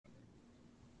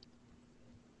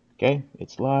Okay,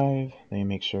 it's live. Let me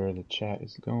make sure the chat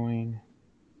is going.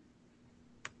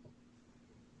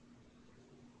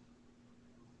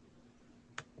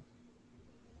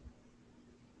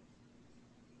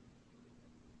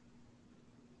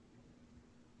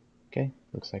 Okay,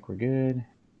 looks like we're good.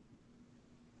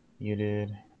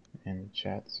 Muted, and the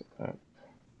chat's up.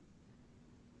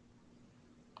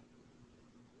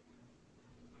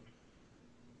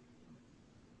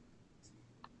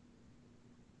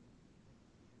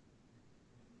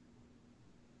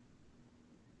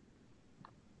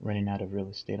 Running out of real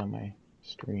estate on my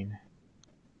screen.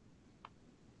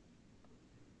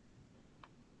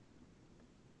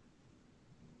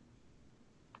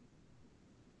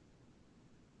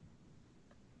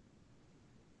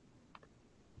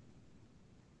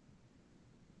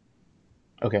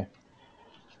 Okay,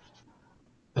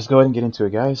 let's go ahead and get into it,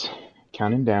 guys.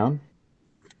 Counting down.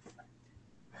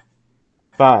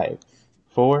 5,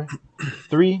 4,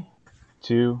 3,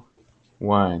 2,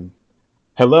 1.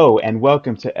 Hello, and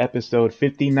welcome to episode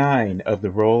 59 of the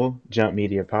Roll Jump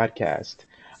Media podcast.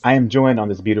 I am joined on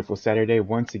this beautiful Saturday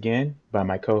once again by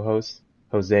my co-hosts,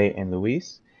 Jose and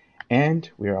Luis. And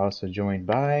we are also joined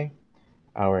by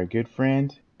our good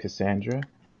friend, Cassandra.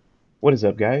 What is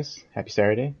up, guys? Happy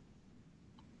Saturday.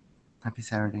 Happy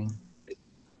Saturday.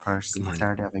 First Good morning.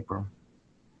 Saturday of April.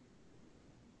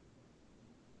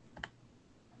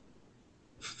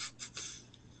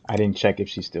 I didn't check if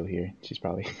she's still here. She's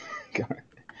probably gone.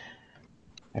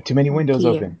 I have too many I'm windows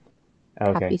here. open.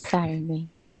 Okay. Happy Saturday.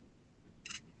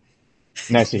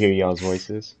 Nice to hear y'all's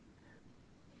voices.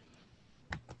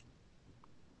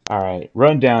 All right,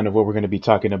 rundown of what we're going to be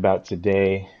talking about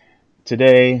today.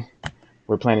 Today,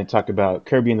 we're planning to talk about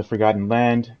Kirby and the Forgotten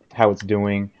Land, how it's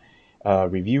doing,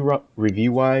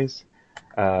 review wise.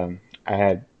 I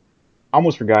had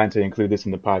almost forgotten to include this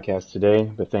in the podcast today,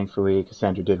 but thankfully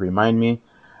Cassandra did remind me.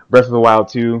 Breath of the Wild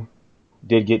 2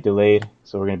 did get delayed,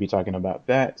 so we're going to be talking about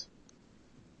that.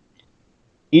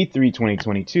 E3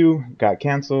 2022 got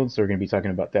canceled, so we're going to be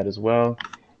talking about that as well.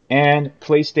 And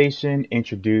PlayStation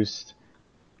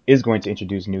is going to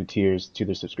introduce new tiers to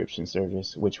their subscription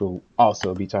service, which we'll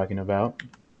also be talking about.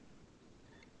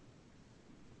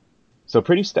 So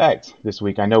pretty stacked this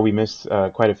week. I know we missed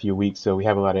quite a few weeks, so we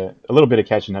have a little bit of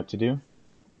catching up to do.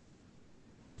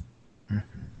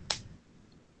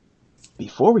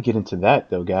 Before we get into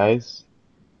that, though, guys,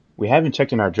 we haven't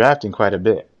checked in our draft in quite a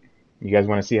bit. You guys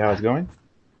want to see how it's going?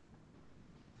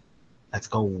 Let's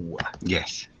go.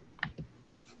 Yes.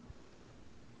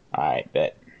 All right,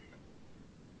 bet.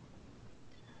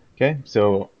 Okay,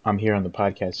 so I'm here on the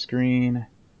podcast screen.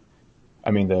 I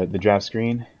mean, the draft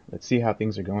screen. Let's see how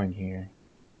things are going here.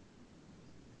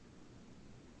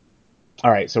 All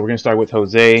right, so we're going to start with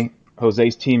Jose.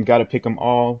 Jose's team got to pick them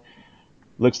all.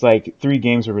 Looks like 3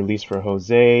 games were released for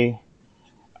Jose.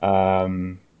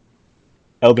 Elden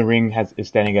Ring is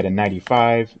standing at a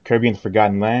 95. Kirby and the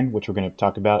Forgotten Land, which we're going to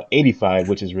talk about, 85,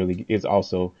 which is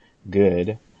also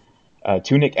good.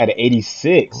 Tunic at an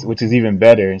 86, which is even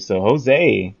better. So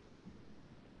Jose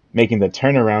making the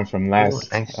turnaround from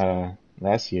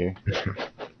last year.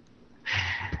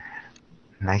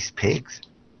 Nice picks.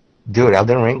 Dude,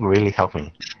 Elden Ring really helped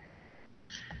me.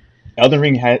 Elden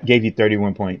Ring gave you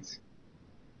 31 points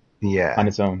Yeah, on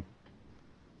its own.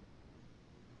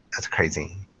 that's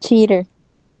crazy. Cheater.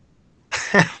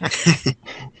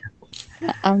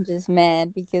 I'm just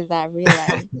mad because I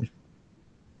realized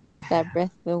that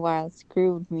Breath of the Wild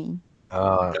screwed me.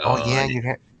 Oh yeah,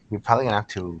 you're probably gonna have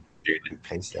to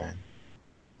replace that.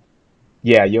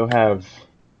 Yeah, you'll have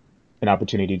an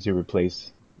opportunity to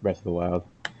replace Breath of the Wild.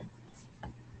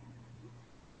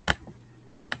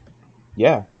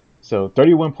 Yeah. So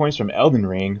 31 points from Elden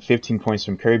Ring, 15 points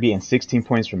from Kirby, and 16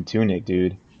 points from Tunic,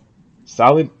 dude.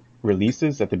 Solid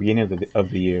releases at the beginning of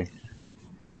the year.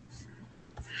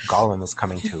 Gollum is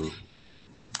coming to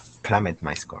plummet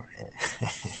my score.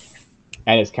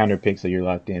 And it's counter pick, so you're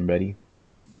locked in, buddy.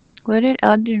 What did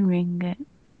Elden Ring get?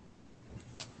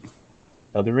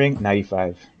 Elden Ring,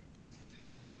 95.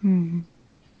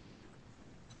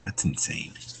 That's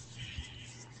insane.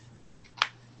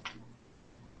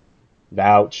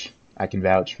 Vouch. I can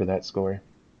vouch for that score.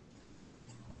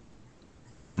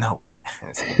 No.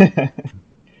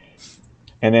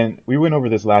 And then we went over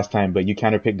this last time, but you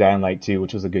counterpicked Dying Light 2,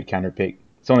 which was a good counterpick.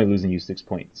 It's only losing you 6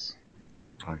 points.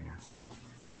 Oh yeah.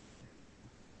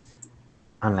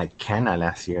 Unlike Kenna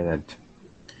last year that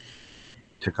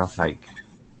took off like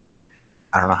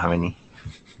I don't know how many.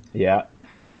 Yeah.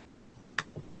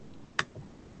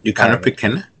 You kind of pick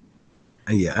Kenna?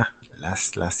 Yeah,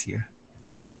 last year.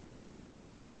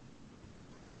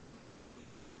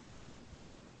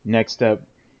 Next up,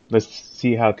 let's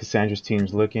see how Cassandra's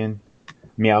team's looking.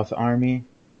 Meowth Army.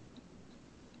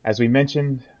 As we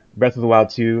mentioned, Breath of the Wild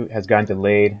 2 has gotten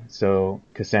delayed, so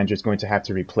Cassandra's going to have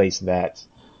to replace that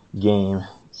game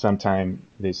sometime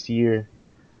this year.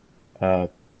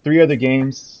 Three other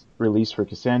games released for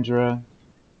Cassandra.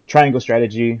 Triangle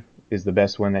Strategy is the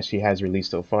best one that she has released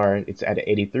so far. It's at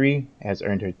 83, has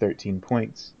earned her 13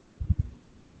 points.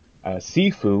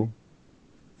 Sifu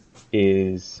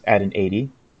is at an 80,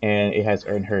 and it has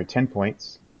earned her 10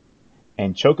 points.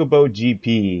 And Chocobo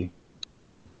GP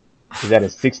is at a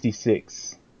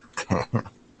 66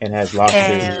 and has lost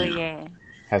Hell her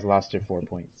yeah. 4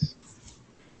 points.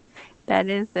 That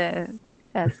is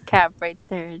that's cap right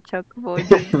there. Chocobo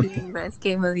GP, best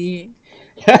game of the year.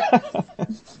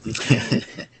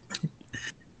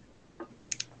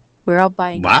 We're all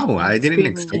buying it Wow, I and didn't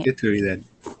streaming expect it. it to be that.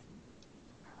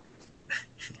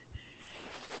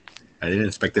 I didn't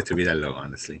expect it to be that low,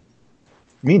 honestly.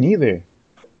 Me neither.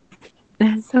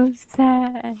 That's so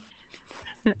sad.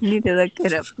 I need to look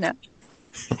it up now.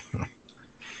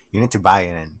 You need to buy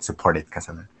it and support it,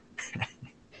 Cassandra.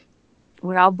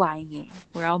 We're all buying it.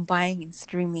 We're all buying and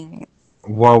streaming it.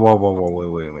 Whoa,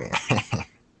 wait.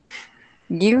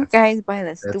 You guys buy the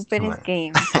That's too stupidest much.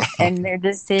 games and they're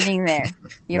just sitting there.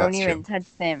 You don't That's even true. touch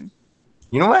them.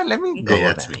 You know what? Let me Yeah, Google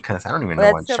that's that me. because I don't even know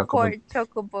Let's what Chocobo. support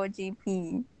Chocobo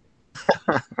GP.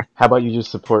 How about you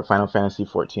just support Final Fantasy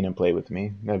 14 and play with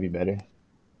me? That'd be better.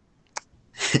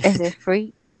 Is it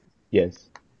free? Yes.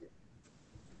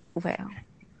 Well,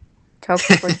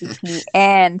 Chocobo GP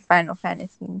and Final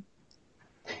Fantasy.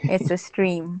 It's a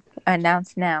stream.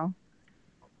 Announced now.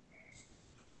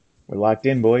 We're locked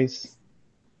in, boys.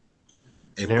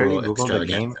 Literally April Google the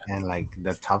extravaganza. game and like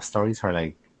the top stories are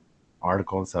like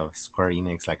articles of Square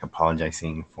Enix like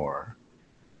apologizing for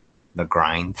the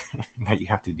grind that you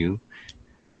have to do.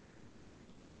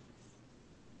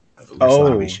 There's a lot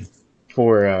Oh, of issues.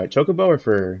 for Chocobo or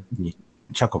for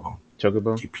Chocobo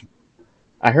Chocobo? GP.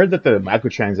 I heard that the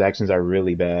microtransactions are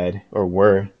really bad, or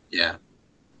were. Yeah.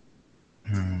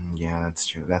 Yeah, that's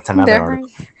true. That's another There article.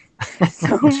 are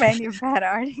so many bad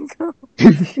articles.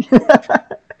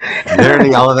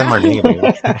 Literally all of them are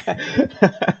negative.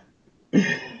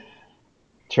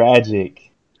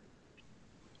 Tragic.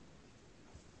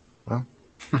 Well,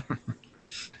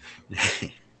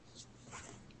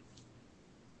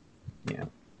 Yeah.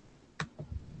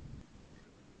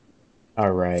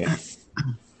 All right.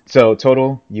 So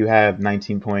total, you have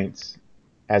 19 points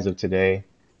as of today.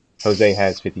 Jose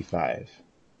has 55.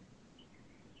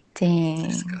 Dang.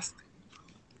 Disgusting.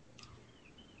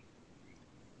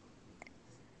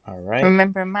 All right.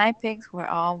 Remember, my picks were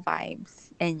all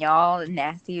vibes, and y'all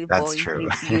nasty that's boys. true.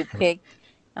 You picked.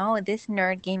 Oh, this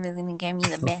nerd game is gonna give me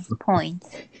the best points.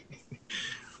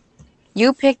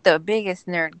 You picked the biggest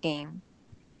nerd game.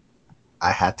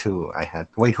 I had.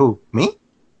 Wait, who? Me?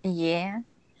 Yeah,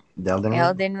 The Elden Ring?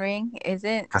 Elden Ring. Is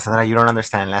it? Cassandra, you don't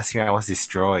understand. Last year I was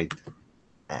destroyed.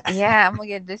 Yeah, I'm gonna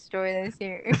get destroyed this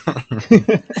year.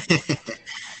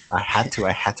 I had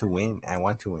to win. I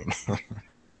want to win.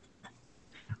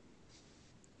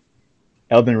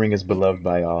 Elden Ring is beloved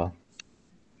by all.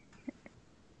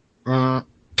 Nah.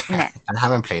 I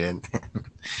haven't played it.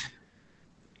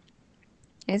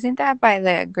 Isn't that by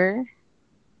the Gur?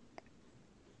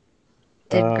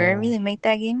 Did Gur Uh, really make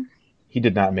that game? He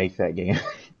did not make that game.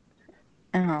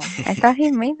 Oh, I thought he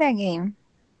made that game.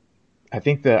 I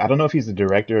think I don't know if he's the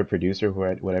director or producer,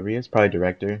 or whatever he is. Probably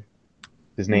director.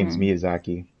 His name's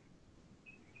Miyazaki.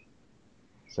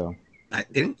 So I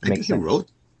think Makes he sense.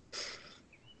 wrote.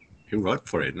 He wrote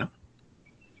for it, no?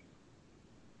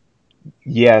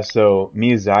 yeah, so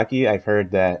Miyazaki, I've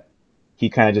heard that he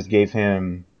kind of just gave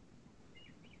him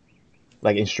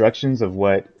like instructions of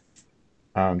what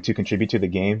to contribute to the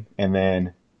game, and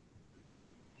then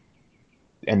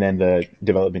the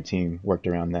development team worked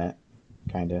around that,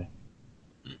 kind of.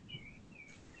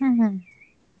 Mm-hmm.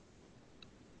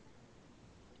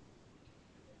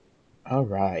 All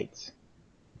right.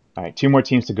 Two more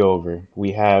teams to go over.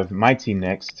 We have my team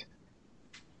next.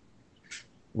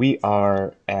 We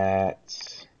are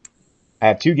at. I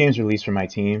have 2 games released for my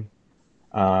team.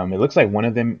 It looks like one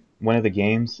of the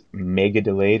games may get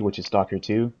delayed, which is Stalker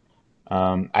 2.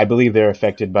 I believe they're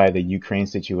affected by the Ukraine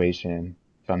situation,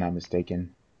 if I'm not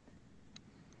mistaken.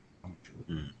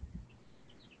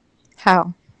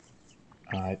 How?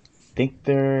 I think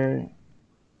their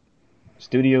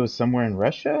studio is somewhere in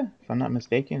Russia, if I'm not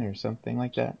mistaken, or something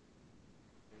like that.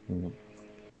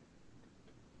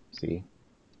 See.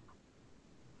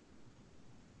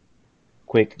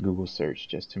 Quick Google search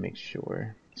just to make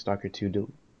sure. Stalker 2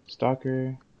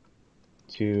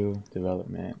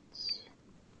 development.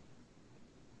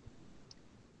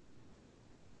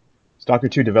 Stalker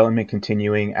 2 development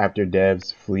continuing after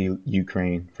devs flee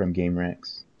Ukraine from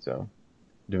GameRex. So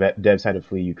devs had to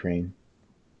flee Ukraine.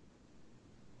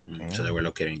 So they were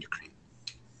located in Ukraine.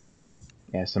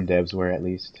 Yeah, some devs were at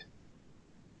least.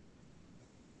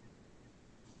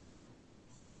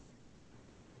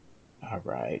 All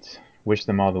right. Wish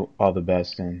them all the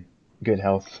best and good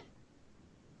health.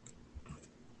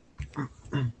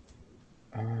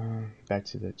 Back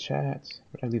to the chat.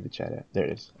 Where did I leave the chat at? There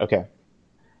it is. Okay.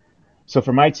 So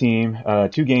for my team,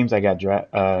 2 games I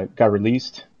got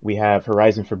released. We have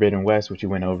Horizon Forbidden West, which we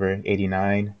went over,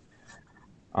 89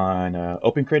 on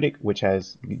OpenCritic, which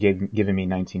has given me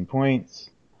 19 points.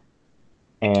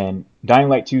 And Dying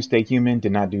Light 2 Stay Human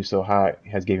did not do so hot,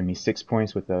 has given me 6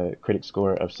 points with a critic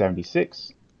score of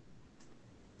 76.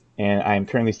 And I am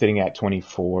currently sitting at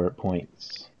 24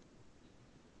 points.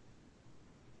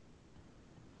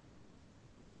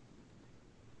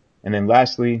 And then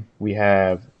lastly, we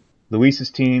have Luis's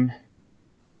team.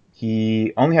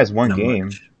 He only has one Not game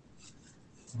much.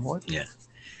 What? Yeah.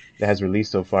 that has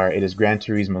released so far. It is Gran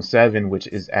Turismo 7, which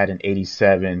is at an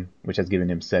 87, which has given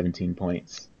him 17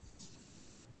 points.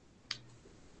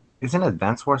 Isn't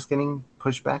Advance Wars getting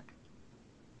pushed back?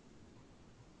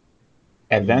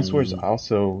 Advance Wars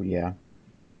also, yeah.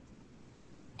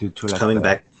 Due to It's like coming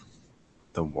back.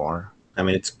 the war. I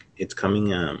mean, it's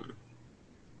coming.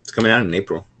 It's coming out in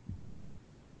April.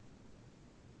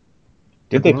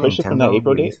 Did they Didn't push it from that Nintendo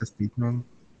April date? release a statement?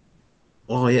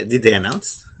 Oh yeah, did they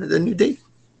announce the new date?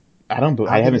 I How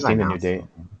haven't did they seen the new announce date.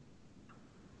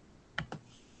 it?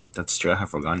 That's true. I have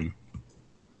forgotten.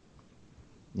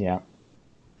 Yeah.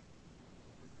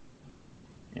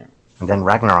 And then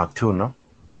Ragnarok too, no?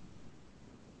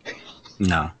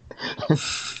 No.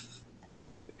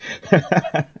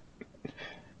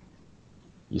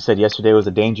 You said yesterday was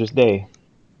a dangerous day.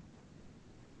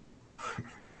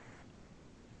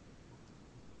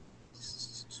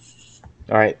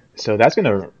 All right, so that's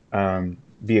going to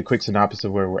be a quick synopsis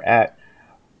of where we're at.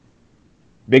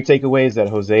 Big takeaway is that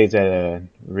Jose is at a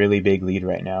really big lead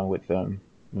right now with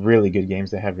really good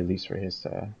games that have released for his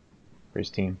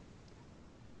team.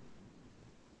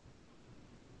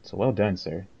 So well done,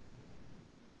 sir.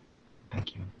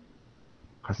 Thank you.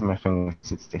 Crossing my fingers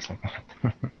it stays like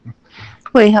that.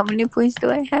 Wait, how many points do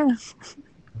I have?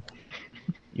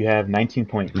 You have 19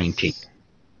 points. 19.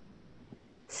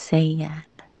 Say that.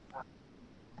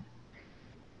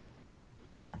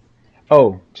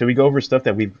 Oh, should we go over stuff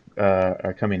that we've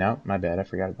are coming out? My bad, I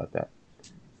forgot about that.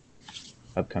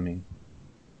 Upcoming.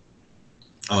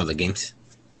 Oh, the games.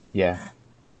 Yeah.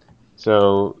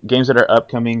 So games that are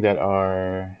upcoming that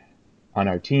are on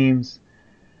our teams.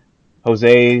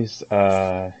 Jose's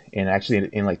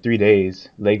in like 3 days,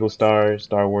 Lego Star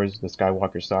Wars: The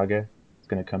Skywalker Saga is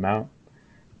gonna come out.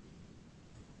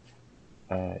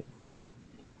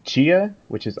 Chia,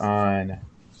 which is on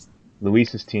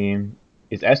Luis's team,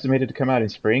 is estimated to come out in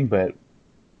spring, but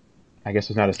I guess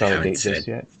there's not a solid haven't date just said.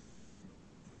 yet.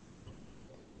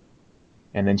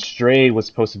 And then Stray was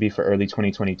supposed to be for early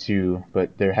 2022,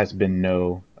 but there has been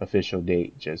no official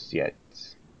date just yet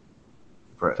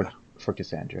Bruh. for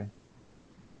Cassandra.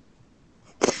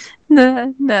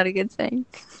 No, not a good sign.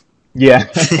 Yeah.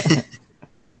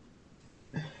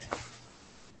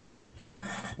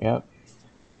 Yep.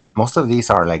 Most of these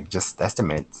are like just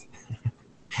estimates.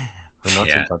 Who knows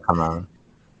Yeah. if they'll come out?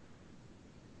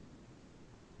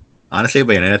 Honestly,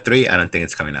 Bayonetta 3, I don't think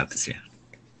it's coming out this year.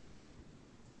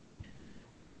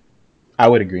 I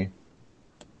would agree.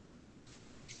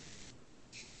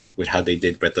 With how they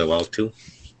did Breath of the Wild 2.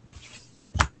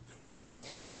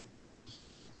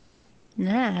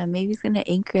 Nah, maybe it's gonna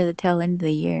anchor the tail end of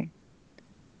the year.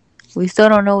 We still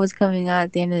don't know what's coming out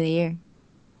at the end of the year.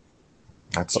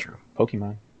 That's true.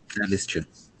 Pokemon. That is true.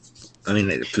 I mean,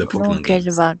 the No Pokemon one cares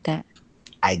games. about that.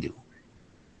 I do.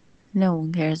 No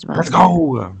one cares about Let's that.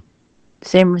 go!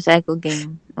 Same recycle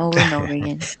game over and over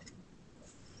again.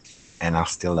 And I'll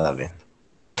still love it.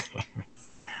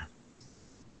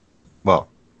 Well,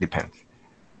 depends.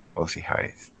 We'll see how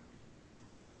it is.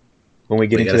 When we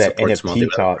get We into gotta that support small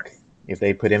NFT talk, developers. if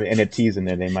they put NFTs in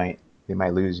there, they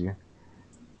might lose you.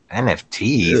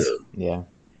 NFTs? Ew. Yeah.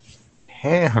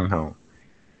 Hell no.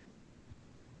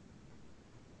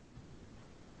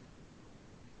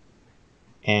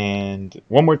 And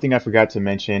one more thing I forgot to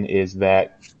mention is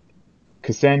that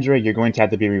Cassandra, you're going to have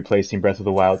to be replacing Breath of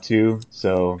the Wild 2.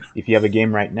 So if you have a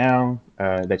game right now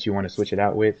that you want to switch it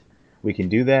out with, we can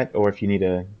do that. Or if you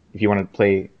want to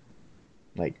play,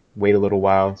 like wait a little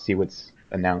while, see what's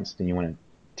announced, and you want to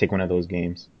take one of those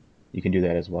games, you can do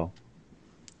that as well.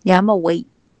 Yeah, I'm gonna wait.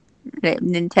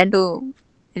 Nintendo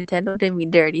did me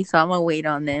dirty, so I'm gonna wait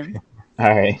on them.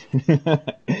 All right.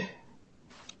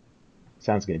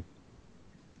 Sounds good.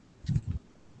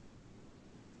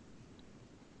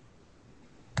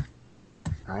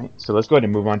 All right. So let's go ahead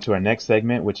and move on to our next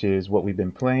segment, which is what we've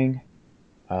been playing.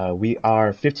 We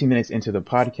are 15 minutes into the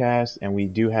podcast, and we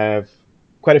do have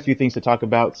quite a few things to talk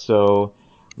about. So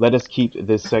let us keep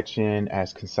this section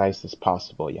as concise as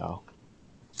possible, y'all.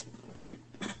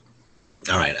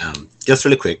 All right. Just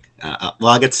really quick. Well,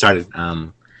 I'll get started.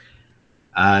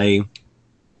 I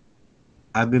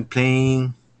I've been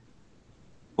playing.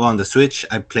 Well, on the Switch,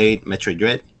 I played Metroid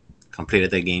Dread.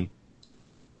 Completed that game.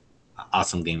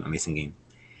 Awesome game, amazing game.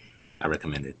 I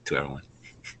recommend it to everyone.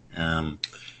 Um,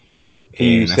 Can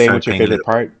you and I say started what your playing a favorite little.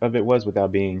 part of it was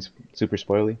without being super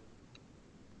spoily?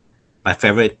 My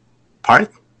favorite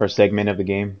part. Or segment of the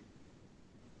game?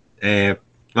 Uh,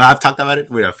 well, I've talked about it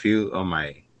with a few of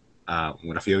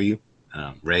with a few of you,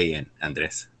 Ray and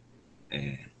Andres. Uh,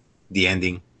 the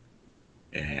ending,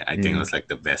 I think it Mm, was like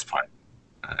the best part.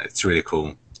 It's really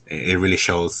cool. It really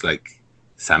shows like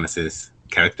Samus's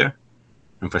character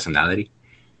and personality.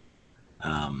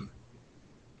 Um,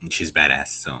 and she's badass.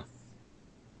 So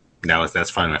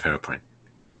that's probably my favorite part.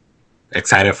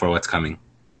 Excited for what's coming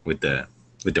with the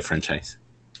franchise.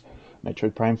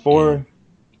 Metroid Prime And 4.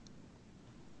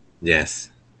 yes,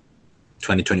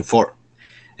 2024.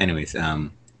 Anyways, I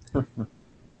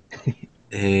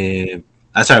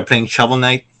started playing Shovel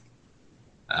Knight.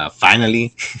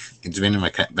 Finally, it's been in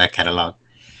my back catalog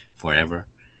forever.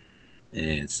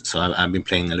 So I've been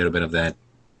playing a little bit of that.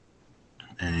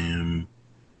 Um,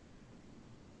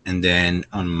 and then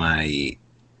on my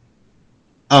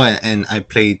and I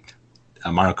played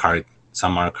Mario Kart,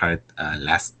 some Mario Kart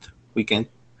last weekend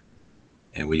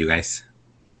with you guys.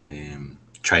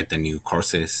 Tried the new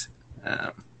courses.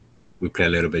 Um, we played a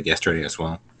little bit yesterday as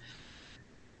well.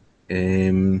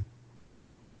 Um,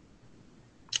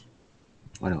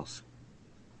 what else?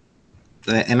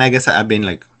 And I guess I've been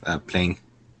like playing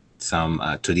some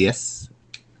 2DS.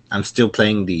 I'm still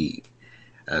playing the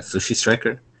Sushi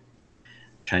Striker,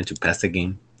 trying to pass the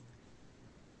game.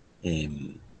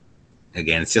 Um,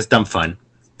 Again, it's just dumb fun.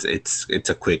 It's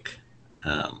a quick,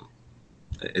 um,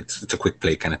 it's a quick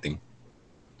play kind of thing.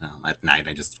 At night,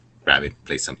 I just grab it,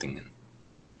 play something, and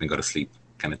then go to sleep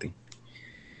kind of thing.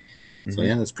 So Hmm.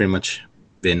 yeah, that's pretty much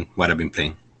been what I've been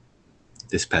playing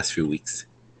this past few weeks.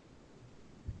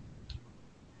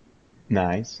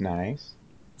 Nice, nice.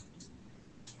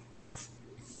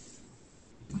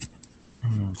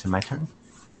 So my turn.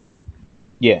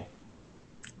 Yeah.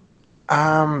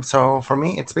 So for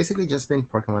me, it's basically just been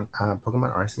Pokemon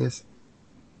Arceus.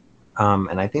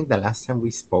 And I think the last time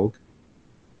we spoke,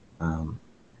 um,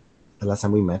 the last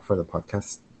time we met for the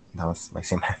podcast, that was my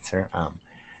same answer.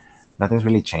 Nothing's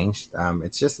really changed.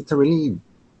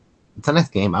 It's a nice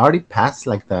game. I already passed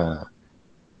like the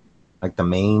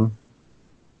main,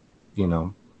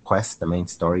 quest, the main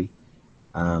story.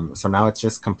 So now it's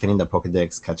just completing the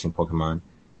Pokedex, catching Pokemon,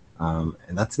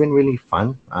 and that's been really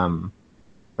fun.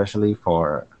 Especially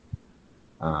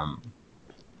um,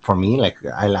 for me, like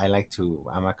I like to.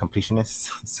 I'm a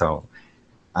completionist, so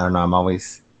I don't know.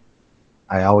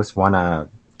 I always want to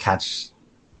catch.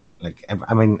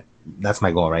 I mean, that's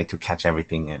my goal, right? To catch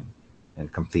everything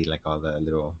and complete like all the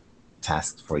little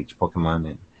tasks for each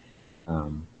Pokemon,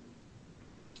 um,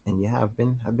 and yeah, I've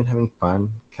been having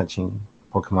fun catching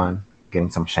Pokemon, getting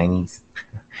some shinies,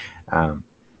 um,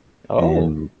 Oh,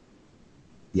 and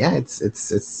yeah, it's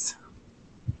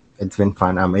been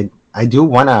fun. I do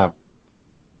want to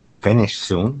finish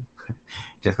soon,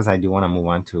 just because I do want to move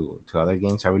on to other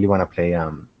games. I really want to play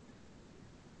um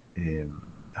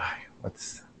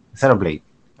what's Xenoblade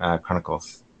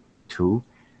Chronicles 2,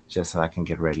 just so I can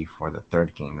get ready for the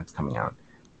third game that's coming out,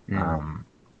 mm, um,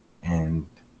 and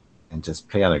and just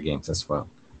play other games as well.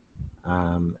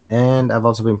 And I've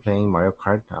also been playing Mario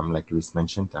Kart. Like Luis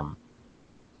mentioned,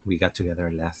 we got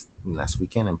together last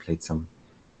weekend and played some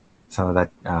of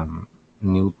that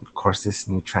new courses,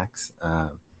 new tracks,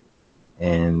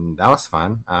 and that was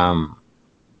fun. I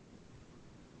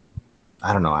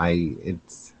don't know. I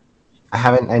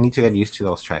haven't. I need to get used to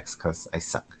those tracks because I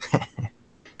suck.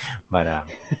 But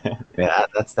yeah,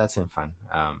 that's been fun.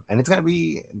 And it's gonna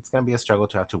be a struggle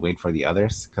to have to wait for the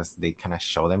others because they kind of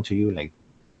show them to you. Like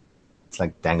it's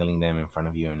like dangling them in front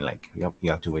of you, and like you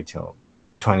have to wait till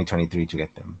 2023 to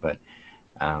get them.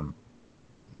 Um,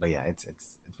 but yeah, it's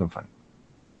been fun.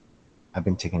 I've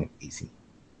been taking it easy.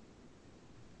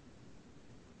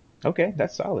 okay,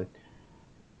 that's solid.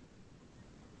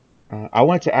 I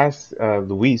wanted to ask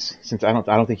Luis, since I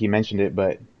don't think he mentioned it,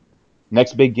 but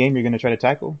next big game you're gonna try to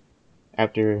tackle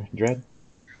after Dread?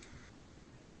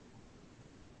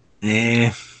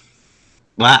 Eh,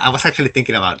 Well, I was actually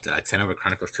thinking about Xenoblade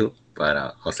Chronicles 2,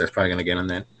 but Jose's probably gonna get on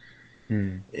that.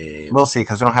 Hmm. We'll see,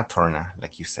 because we don't have Torna,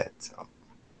 like you said. So.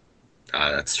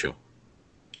 That's true.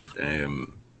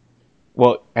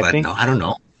 Well, But no, I don't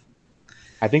know.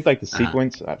 I think like the Uh,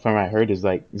 sequence from what I heard is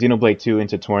like Xenoblade 2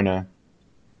 into Torna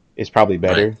is probably right.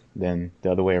 better than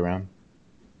the other way around.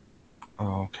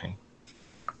 Oh, okay.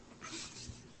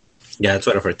 Yeah, that's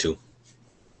what I've heard too.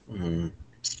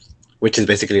 Which is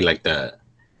basically like the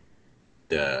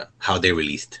how they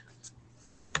released.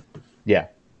 Yeah.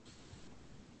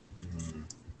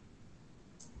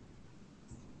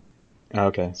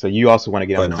 Okay. So you also want to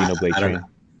get on But the no, Xenoblade I don't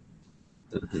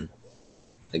train. know.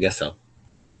 I guess so.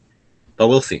 But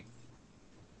we'll see.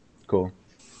 Cool.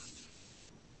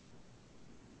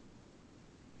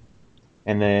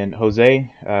 And then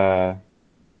Jose,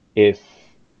 if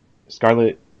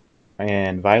Scarlet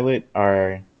and Violet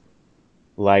are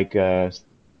like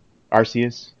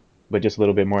Arceus, but just a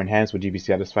little bit more enhanced, would you be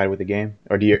satisfied with the game,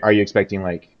 or are you expecting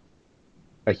like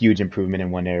a huge improvement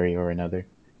in one area or another?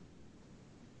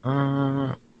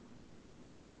 Um,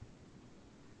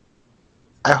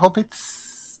 I hope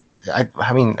it's.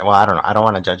 I mean, well, I don't know. I don't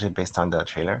want to judge it based on the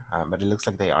trailer, but it looks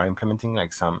like they are implementing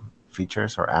like some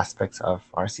features or aspects of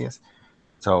Arceus.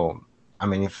 So, I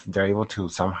mean, if they're able to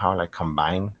somehow like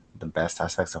combine the best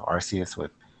aspects of Arceus with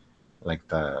like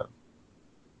the,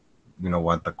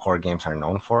 what the core games are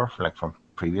known for like from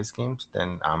previous games,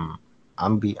 then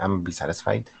I'm be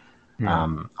satisfied. Hmm.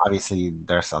 Obviously,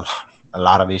 there's a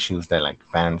lot of issues that like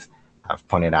fans have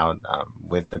pointed out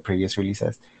with the previous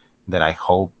releases that I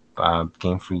hope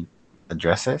Game Freak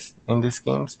addresses in these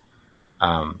games.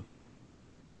 Um,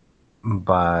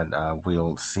 but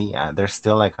we'll see. They're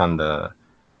still like on the.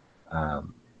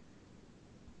 Um,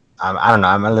 I don't know.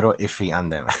 I'm a little iffy on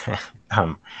them.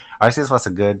 Arceus was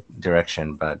a good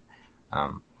direction, but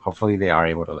hopefully they are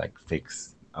able to like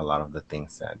fix a lot of the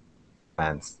things that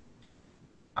fans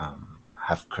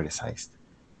have criticized.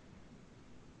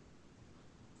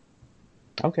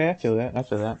 Okay, I feel that. I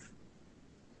feel that.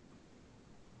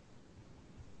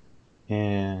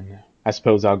 And I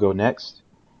suppose I'll go next.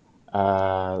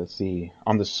 Let's see.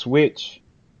 On the Switch,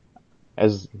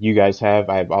 as you guys have,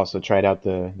 I've also tried out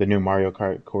the new Mario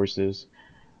Kart courses.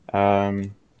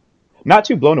 Um, Not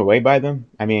too blown away by them.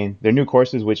 I mean, they're new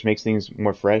courses, which makes things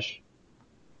more fresh,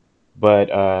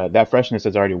 but that freshness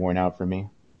has already worn out for me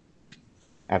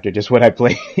after just what I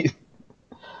played.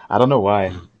 I don't know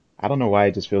why. I don't know why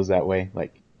it just feels that way.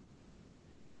 Like,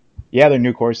 yeah, they're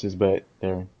new courses, but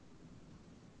the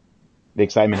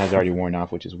excitement has already worn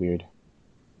off, which is weird.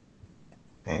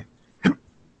 Eh,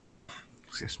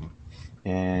 excuse me.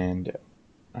 And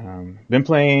been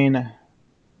playing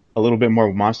a little bit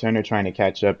more Monster Hunter, trying to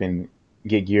catch up and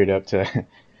get geared up to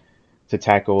to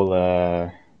tackle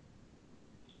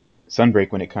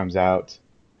Sunbreak when it comes out.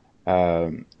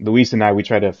 Luis and I, we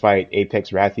tried to fight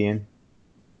Apex Rathian,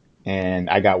 and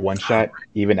I got one shot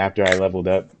even after I leveled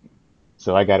up.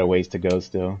 So I got a ways to go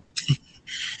still.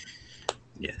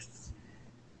 Yes,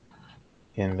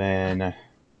 And then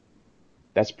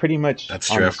that's pretty much that's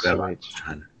on true. I the forgot about Switch.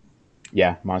 China.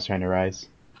 Yeah, Monster Hunter Rise.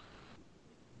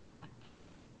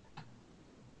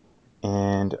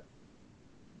 And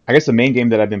I guess the main game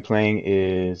that I've been playing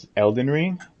is Elden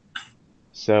Ring.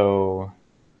 So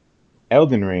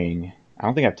Elden Ring, I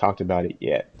don't think I've talked about it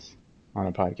yet on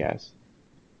a podcast,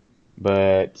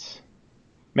 but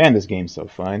man, this game's so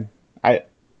fun. I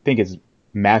think it's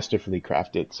masterfully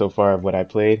crafted so far of what I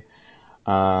played.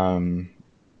 Um,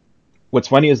 what's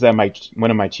funny is that my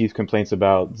one of my chief complaints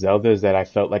about Zelda is that I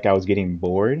felt like I was getting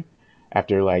bored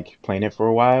after like playing it for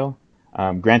a while.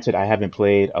 Granted, I haven't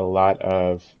played a lot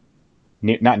of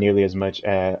not nearly as much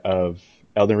of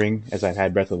Elden Ring as I've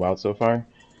had Breath of the Wild so far,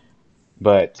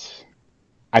 but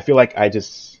I feel like I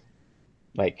just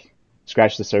like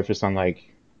scratched the surface on like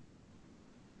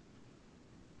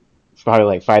probably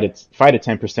like 5 to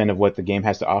 10% of what the game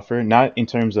has to offer. Not in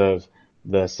terms of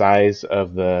the size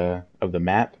of the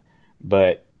map,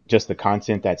 but just the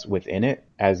content that's within it,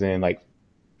 as in like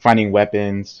finding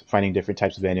weapons, finding different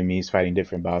types of enemies, fighting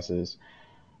different bosses.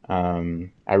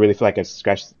 I really feel like I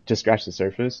scratched the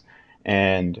surface.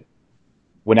 And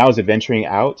when I was adventuring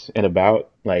out and about,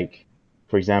 like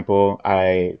for example,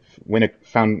 I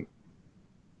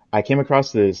came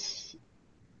across this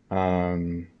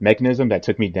mechanism that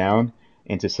took me down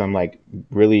into some like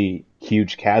really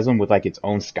huge chasm with like its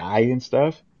own sky and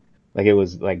stuff. Like it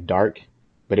was like dark,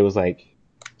 but it was like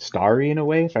starry in a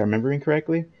way, if I'm remembering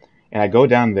correctly. And I go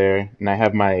down there and I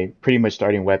have my pretty much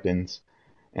starting weapons,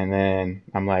 and then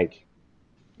I'm like,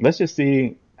 let's just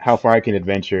see how far I can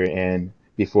adventure and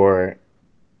before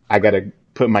I gotta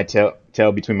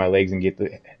tail between my legs and get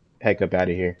the heck up out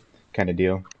of here, kind of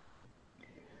deal.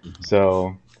 Mhm.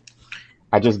 So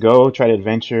I just go try to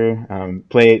adventure,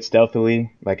 play it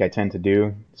stealthily like I tend to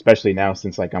do, especially now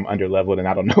since like I'm under leveled and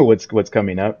I don't know what's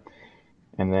coming up.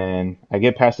 And then I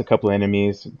get past a couple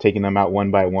enemies, taking them out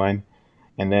one by one.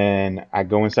 And then I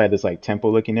go inside this like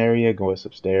temple looking area, go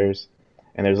upstairs,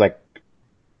 and there's like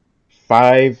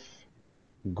five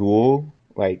ghoul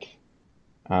like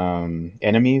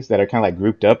enemies that are kind of like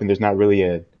grouped up, and there's not really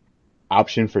a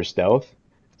option for stealth.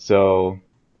 So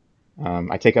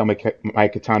I take out my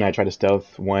katana, I try to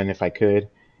stealth one if I could,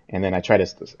 and then I try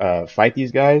to fight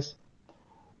these guys.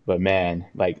 But man,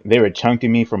 like they were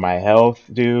chunking me for my health,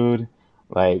 dude.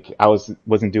 Like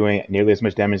wasn't doing nearly as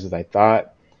much damage as I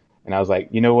thought. And I was like,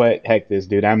 you know what? Heck this,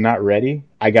 dude. I'm not ready.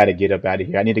 I got to get up out of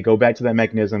here. I need to go back to that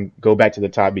mechanism, go back to the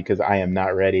top because I am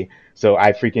not ready. So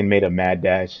I freaking made a mad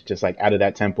dash, just like out of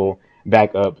that temple,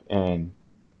 back up and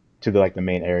to the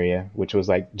main area, which was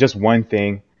like just one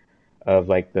thing of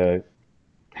like the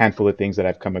handful of things that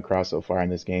I've come across so far in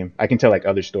this game. I can tell like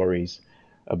other stories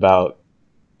about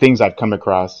things I've come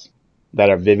across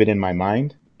that are vivid in my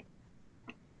mind,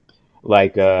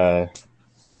 like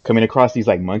coming across these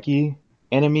like monkey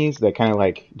enemies that kind of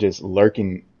like just lurk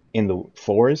in the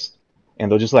forest,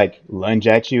 and they'll just like lunge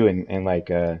at you and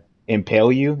like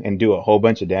impale you and do a whole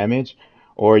bunch of damage,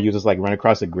 or you just like run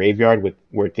across a graveyard with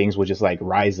where things will just like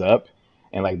rise up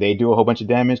and like they do a whole bunch of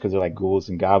damage because they're like ghouls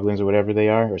and goblins or whatever they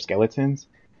are, or skeletons.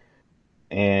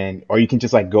 And or you can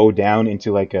just like go down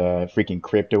into like a freaking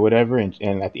crypt or whatever, and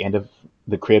at the end of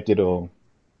the crypt it'll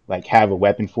like have a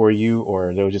weapon for you,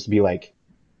 or there'll just be like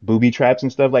booby traps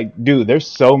and stuff. Like, dude, there's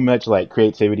so much like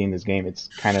creativity in this game. It's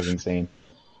kind of insane.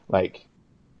 Like,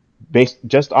 based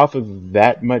just off of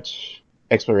that much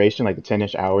exploration, like the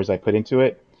 10-ish hours I put into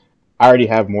it, I already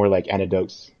have more like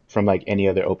anecdotes from like any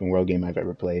other open world game I've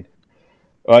ever played.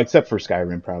 Well, except for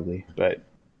Skyrim probably. But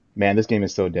man, this game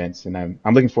is so dense, and I'm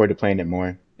looking forward to playing it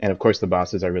more. And of course, the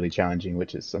bosses are really challenging,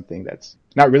 which is something that's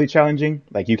not really challenging.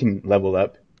 Like you can level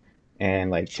up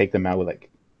and like take them out with like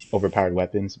overpowered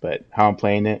weapons, but how I'm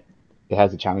playing it, it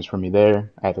has a challenge for me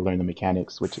there. I have to learn the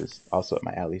mechanics, which is also up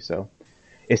my alley. So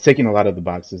it's taking a lot of the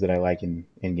boxes that I like in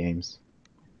games.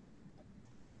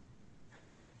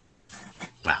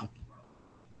 Wow.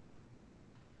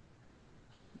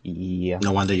 Yeah.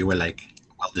 No wonder you were like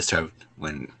well deserved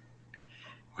when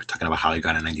we're talking about how you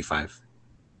got a 95.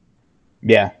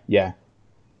 Yeah, yeah.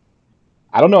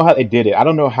 I don't know how they did it. I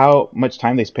don't know how much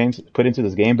time they put into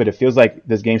this game, but it feels like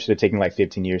this game should have taken like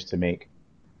 15 years to make,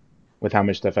 with how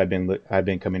much stuff I've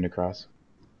been coming across.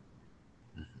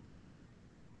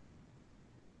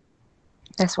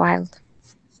 That's wild.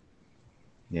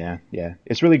 Yeah, yeah.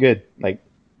 It's really good. Like,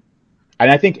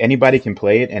 and I think anybody can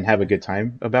play it and have a good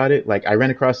time about it. Like, I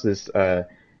ran across this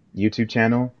YouTube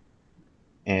channel,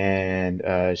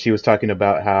 and she was talking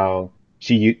about how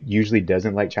she usually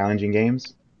doesn't like challenging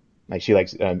games. Like, she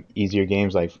likes easier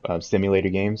games, like simulator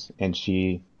games. And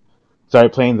she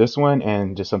started playing this one,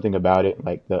 and just something about it,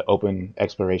 like the open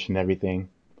exploration and everything,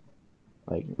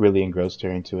 like really engrossed her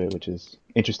into it, which is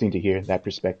interesting to hear that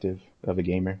perspective of a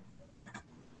gamer.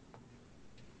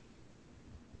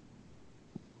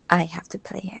 I have to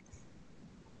play it.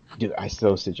 Dude, I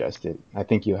so suggest it. I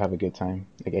think you'll have a good time.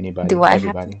 Like anybody, Do I have to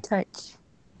everybody. touch?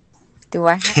 Do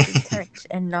I have to touch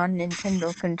a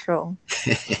non-Nintendo control?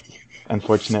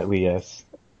 Unfortunately, yes.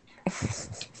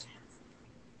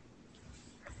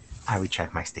 I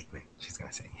retract my statement. She's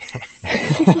gonna say.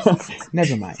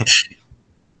 Never mind.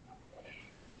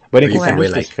 But in Or you can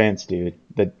Cassandra's wait like defense, dude,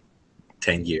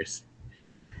 10 years.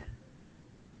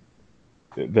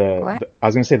 What? I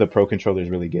was gonna say the Pro controller is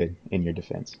really good in your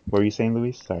defense. What were you saying,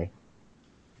 Luis? Sorry.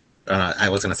 I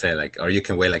was gonna say like, or you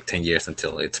can wait like 10 years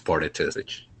until it's ported to the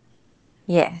Switch.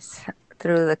 Yes,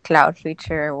 through the cloud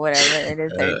feature or whatever it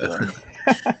is they're doing.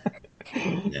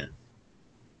 Yeah.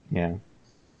 Yeah.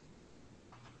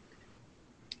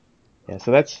 Yeah.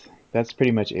 So that's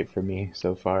pretty much it for me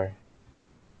so far.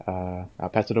 I'll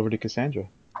pass it over to Cassandra.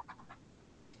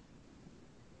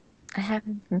 I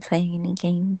haven't been playing any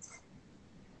games.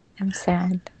 I'm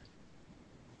sad.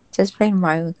 Just playing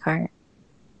Mario Kart.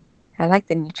 I like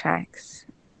the new tracks.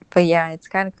 But yeah, it's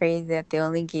kind of crazy that they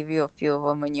only give you a few of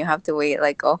them and you have to wait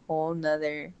like a whole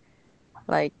nother,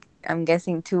 like, I'm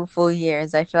guessing 2 full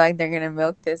years. I feel like they're going to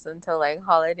milk this until like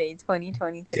holiday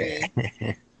 2023.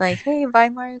 Yeah. Like, hey, buy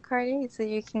Mario Kart 8 so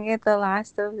you can get the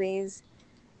last of these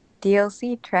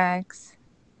DLC tracks.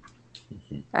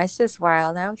 It's just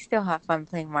wild. I would still have fun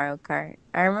playing Mario Kart.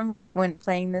 I remember when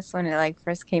playing this when it like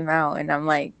first came out, and I'm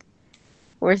like,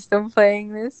 we're still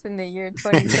playing this in the year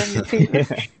 2022.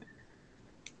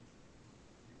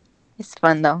 It's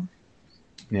fun though.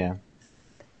 Yeah.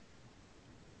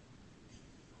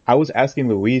 I was asking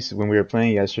Luis when we were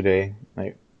playing yesterday,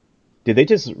 like, did they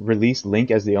just release Link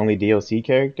as the only DLC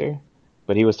character?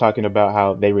 But he was talking about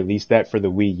how they released that for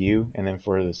the Wii U, and then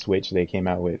for the Switch they came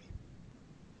out with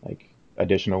like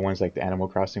additional ones, like the Animal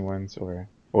Crossing ones, or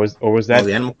was Well, that?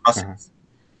 Uh-huh.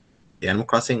 The Animal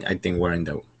Crossing, I think were in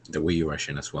the Wii U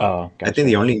version as well. Oh, I think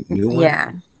the gotcha. only new one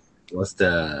Yeah. was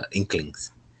the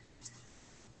Inklings.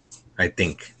 I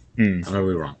think. Hmm. I might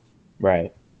be wrong.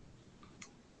 Right.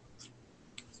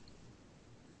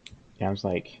 Yeah, I was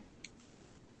like,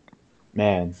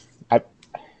 man, I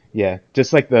yeah,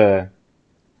 just like the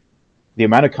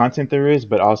amount of content there is,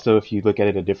 but also if you look at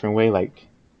it a different way, like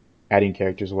adding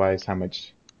characters wise, how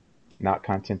much not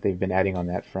content they've been adding on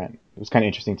that front. It was kind of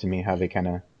interesting to me how they kind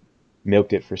of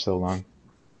milked it for so long.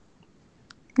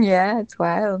 Yeah, it's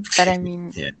wild. But I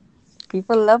mean, Yeah.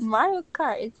 people love Mario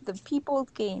Kart. It's the people's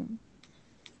game.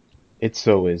 It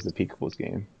so is the Peekables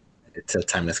game. It's a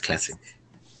timeless classic.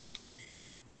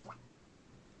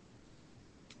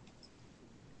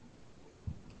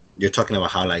 You're talking about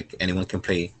how like anyone can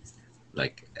play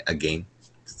like a game.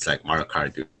 It's like Mario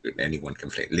Kart, dude. Anyone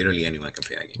can play. Literally anyone can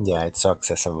play a game. Yeah, it's so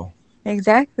accessible.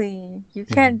 Exactly. You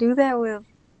can't do that with.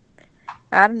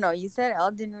 I don't know. You said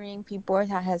Elden Ring. People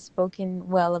has spoken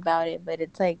well about it, but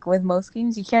it's like with most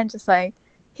games, you can't just like,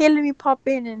 hey, let me pop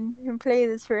in and play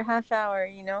this for a half hour.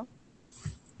 You know.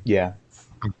 Yeah.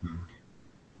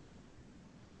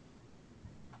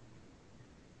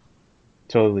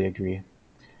 Totally agree.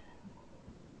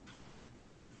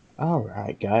 All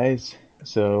right, guys.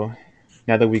 So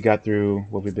now that we got through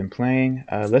what we've been playing,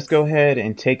 let's go ahead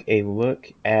and take a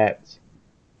look at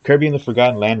Kirby and the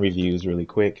Forgotten Land reviews really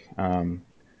quick. I've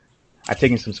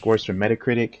taken some scores from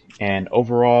Metacritic, and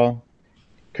overall,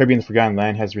 Kirby and the Forgotten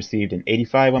Land has received an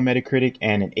 85 on Metacritic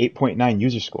and an 8.9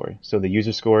 user score. So the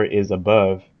user score is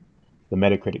above the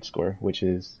Metacritic score, which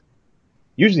is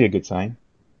usually a good sign.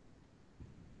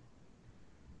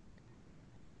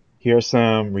 Here are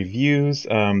some reviews.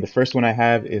 The first one I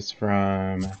have is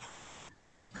from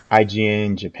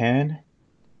IGN Japan.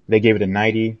 They gave it a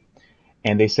 90,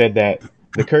 and they said that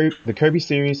the Kirby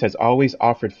series has always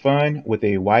offered fun with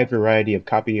a wide variety of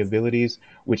copy abilities,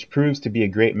 which proves to be a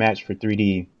great match for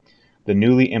 3D. The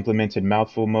newly implemented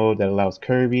mouthful mode that allows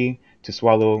Kirby to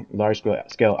swallow large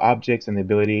scale objects and the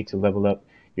ability to level up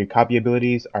your copy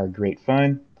abilities are great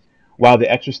fun. While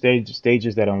the extra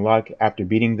stages that unlock after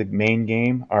beating the main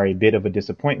game are a bit of a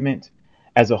disappointment,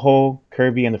 as a whole,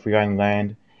 Kirby and the Forgotten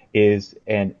Land is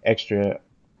an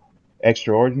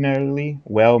extraordinarily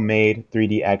well-made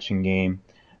 3D action game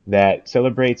that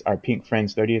celebrates our Pink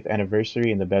Friends' 30th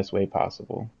anniversary in the best way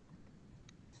possible.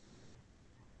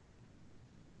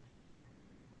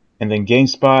 And then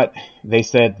GameSpot, they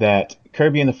said that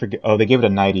they gave it a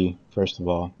 90 first of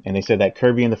all, and they said that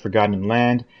Kirby and the Forgotten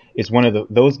Land is one of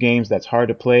those games that's hard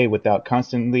to play without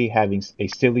constantly having a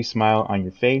silly smile on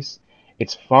your face.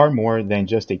 It's far more than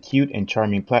just a cute and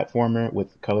charming platformer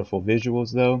with colorful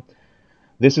visuals, though.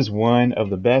 This is one of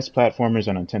the best platformers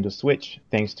on Nintendo Switch,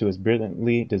 thanks to its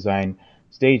brilliantly designed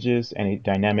stages and a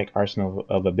dynamic arsenal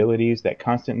of abilities that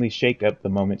constantly shake up the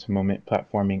moment-to-moment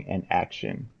platforming and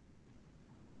action.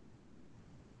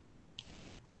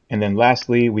 And then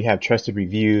lastly, we have trusted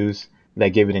reviews that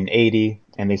gave it an 80,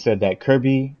 and they said that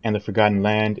Kirby and the Forgotten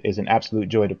Land is an absolute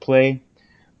joy to play.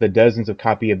 The dozens of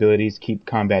copy abilities keep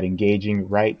combat engaging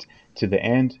right to the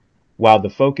end, while the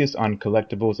focus on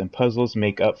collectibles and puzzles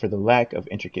make up for the lack of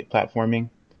intricate platforming.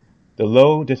 The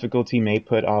low difficulty may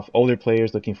put off older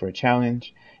players looking for a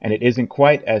challenge, and it isn't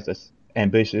quite as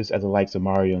ambitious as the likes of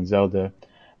Mario and Zelda,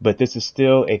 but this is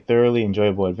still a thoroughly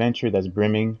enjoyable adventure that's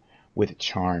brimming with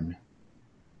charm.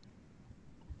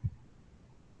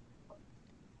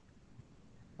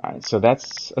 Alright, so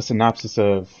that's a synopsis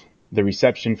of the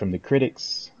reception from the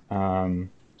critics. What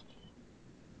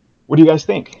do you guys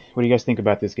think? What do you guys think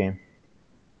about this game?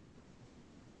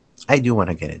 I do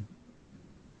want to get it.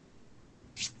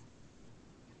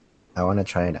 I want to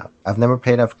try it out. I've never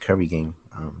played a Kirby game,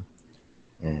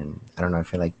 and I don't know. I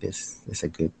feel like this is a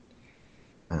good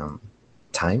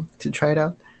time to try it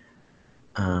out.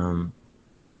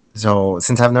 So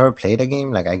since I've never played a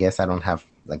game, like I guess I don't have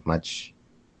like much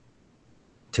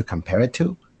to compare it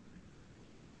to.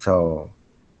 So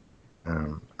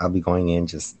I'll be going in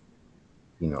just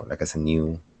like as a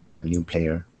new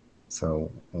player.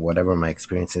 So whatever my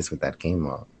experience is with that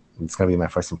game, it's gonna be my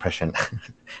first impression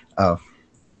of,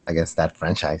 I guess, that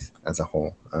franchise as a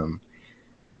whole.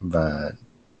 But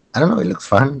I don't know. It looks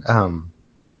fun.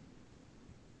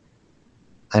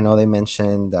 I know they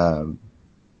mentioned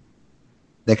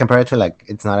they compare it to like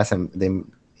it's not as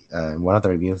in one of the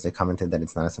reviews they commented that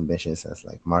it's not as ambitious as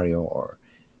like Mario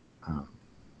um,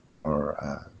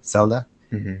 or Zelda.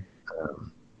 Hmm.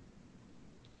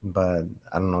 But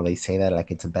I don't know. They say that like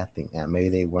it's a bad thing. Yeah, maybe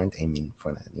they weren't aiming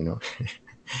for that, you know.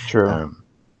 True. um,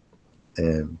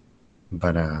 uh,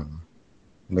 but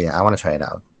yeah, I want to try it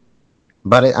out.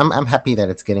 But I'm happy that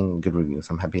it's getting good reviews.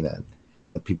 I'm happy that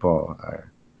the people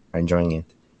are enjoying it.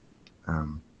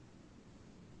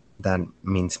 That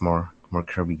means more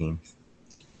Kirby games.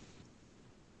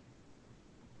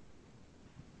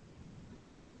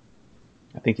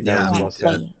 I think that Yeah, was I mean, well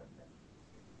said. play.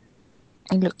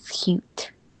 It looks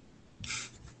cute.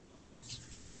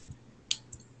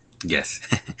 yes,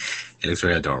 it looks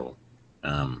very adorable.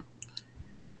 Um,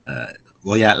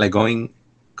 well, yeah, like going,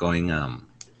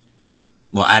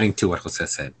 well, adding to what Jose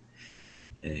said,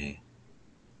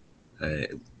 uh,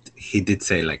 he did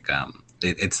say like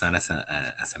it's not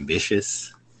as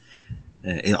ambitious,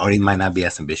 or it might not be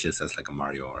as ambitious as like a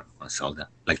Mario or Zelda,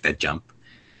 like that jump.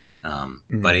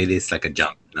 But it is like a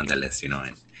jump nonetheless, you know,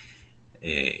 and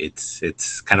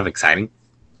it's kind of exciting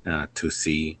to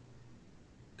see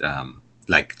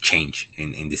like change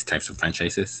in these types of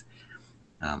franchises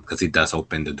because it does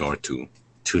open the door to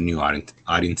new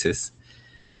audiences.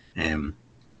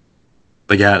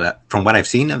 But yeah, from what I've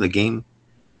seen of the game,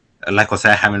 like I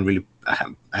said, I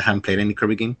haven't played any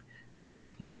Kirby game.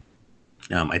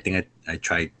 I think I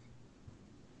tried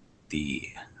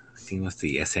I think it was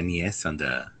the SNES on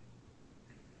the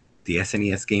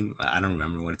SNES game. I don't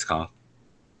remember what it's called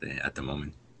at the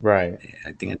moment. Right.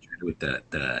 I think I tried it with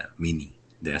the mini,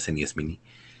 the SNES mini,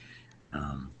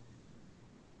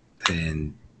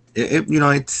 and you know,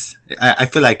 I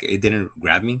feel like it didn't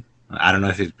grab me. I don't know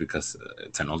if it's because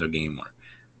it's an older game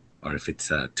or if it's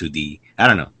 2D. I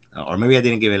don't know, or maybe I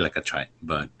didn't give it like a try.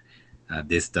 But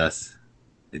this does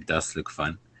look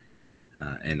fun,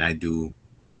 and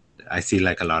I see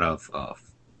like a lot of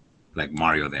like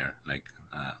Mario there, like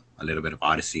a little bit of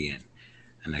Odyssey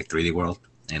and like 3D World,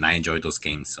 and I enjoyed those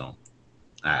games, so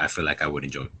I feel like I would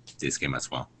enjoy this game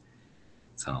as well.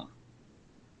 So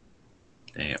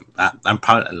I'm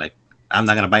probably like I'm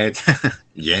not gonna buy it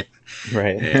yet.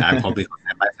 Right. I'm hoping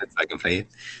I buy it so I can play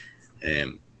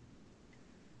it,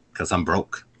 because I'm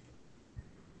broke,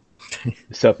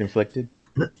 Self-inflicted.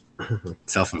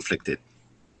 self-inflicted.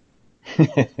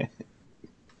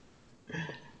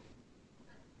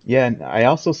 Yeah, and I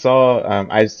also saw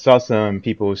I saw some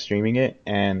people streaming it,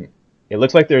 and it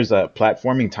looks like there's a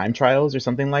platforming time trials or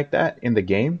something like that in the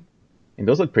game, and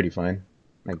those look pretty fun.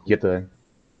 Like you get to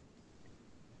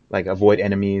like avoid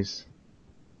enemies,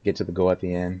 get to the goal at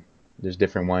the end. There's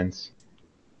different ones,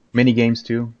 mini games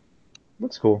too.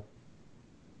 Looks cool.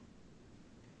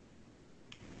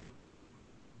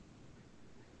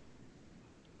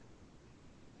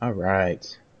 All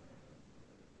right.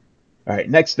 All right,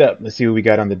 next up, let's see what we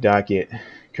got on the docket.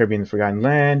 Kirby and the Forgotten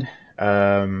Land.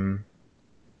 Um,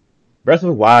 Breath of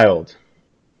the Wild.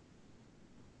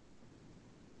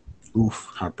 Oof,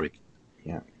 heartbreak.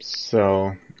 Yeah.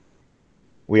 So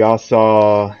we all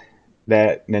saw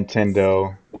that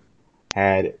Nintendo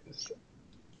had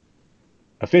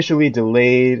officially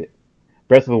delayed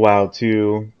Breath of the Wild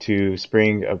 2 to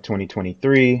spring of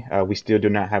 2023. We still do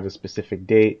not have a specific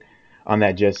date on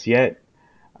that just yet.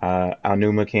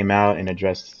 Aonuma came out and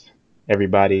addressed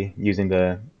everybody using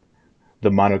the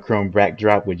monochrome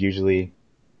backdrop, which usually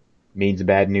means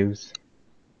bad news.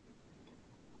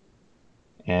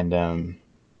 And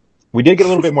we did get a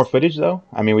little bit more footage, though.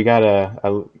 I mean, we got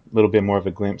a little bit more of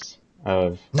a glimpse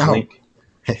of No. Link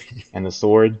and the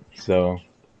sword. So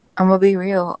I'm gonna be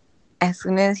real. As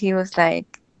soon as he was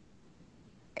like,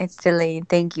 "It's delayed,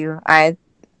 thank you," I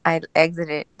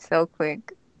exited so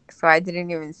quick, so I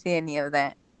didn't even see any of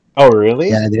that. oh, really?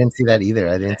 Yeah, I didn't see that either.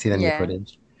 I didn't see the new Yeah.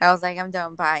 footage. I was like, "I'm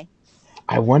done. Bye."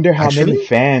 I wonder how many Actually?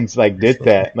 fans like did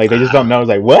that. Like they just don't know. It's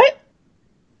like what?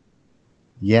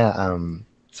 Yeah.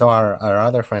 So our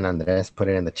other friend Andres put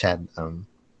it in the chat.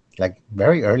 Like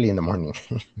very early in the morning,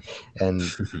 and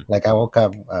like I woke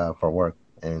up for work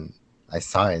and I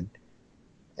saw it,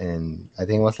 and I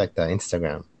think it was like the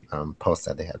Instagram post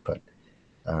that they had put,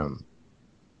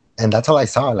 and that's all I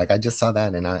saw. Like I just saw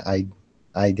that, and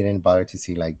I didn't bother to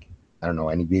see like I don't know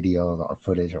any videos or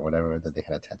footage or whatever that they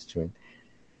had attached to it.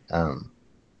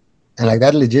 And like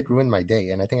that legit ruined my day.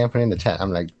 And I think I put in the chat.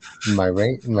 I'm like, my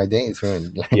day is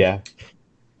ruined. Like, Yeah.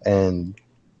 And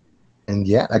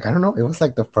yeah, like I don't know. It was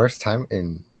like the first time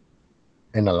in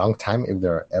a long time, if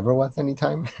there ever was any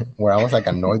time, where I was like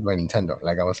annoyed by Nintendo.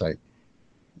 Like I was like,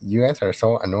 you guys are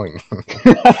so annoying.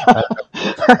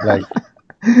 Like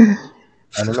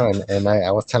I don't know. And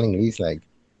I was telling Luis like,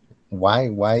 why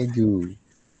do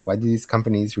why do these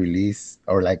companies release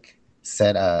or like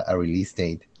set a release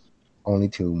date only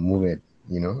to move it?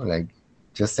 Like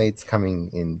just say it's coming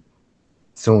in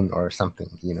soon or something.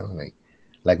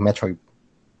 Like Metroid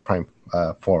Prime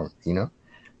 4.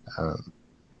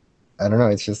 I don't know.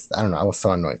 It's just I don't know. I was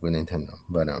so annoyed with Nintendo,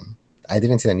 but I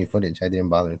didn't see any footage. I didn't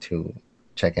bother to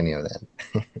check any of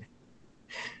that.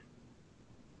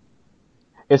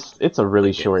 It's a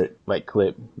really short like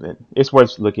clip. It's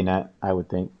worth looking at, I would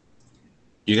think.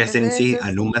 You guys Isn't didn't it see just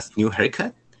Anuma's new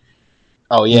haircut?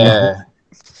 Oh No. yeah.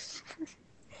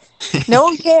 no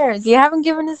one cares? You haven't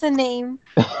given us a name.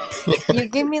 You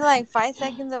give me like 5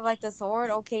 seconds of like the sword.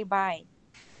 Okay, bye.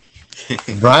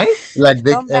 Right? Like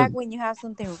Come back when you have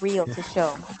something real to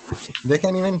show. they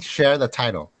can't even share the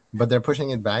title, but they're pushing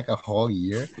it back a whole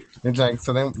year. It's like,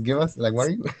 so then give us like, what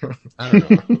are you? I don't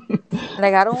know.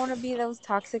 Like I don't want to be those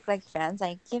toxic like fans.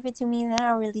 Like give it to me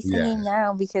now, release the Yeah. game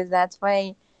now, because that's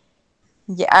why.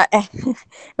 Yeah, it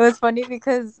was funny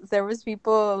because there was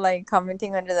people like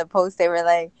commenting under the post. They were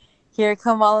like, "Here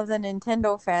come all of the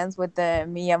Nintendo fans with the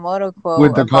Miyamoto quote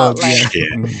With the about quote, like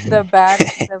yeah.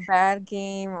 the bad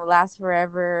game lasts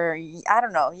forever." I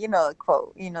don't know, the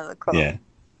quote, the quote. Yeah.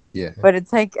 Yeah. But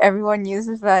it's like everyone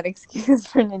uses that excuse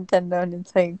for Nintendo, and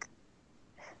it's like,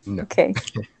 No. okay,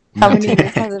 how No. many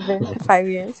years has it been? 5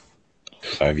 years.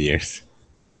 5 years.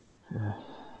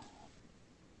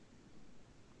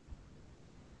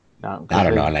 No, I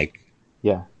don't know. they- Like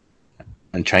yeah.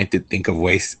 I'm trying to think of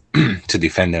ways to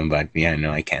defend them, but yeah,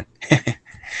 no, I can't.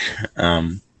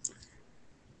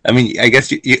 I mean, I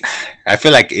guess I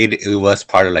feel like it was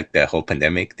part of like the whole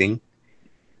pandemic thing.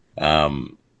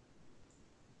 And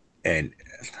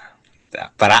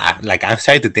but I'm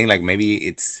starting to think like maybe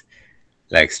it's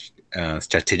like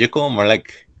strategical, more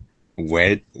like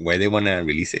where they want to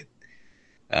release it.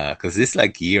 Because this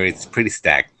like year it's pretty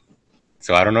stacked,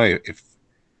 so I don't know if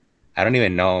I don't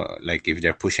even know like if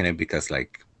they're pushing it because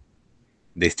like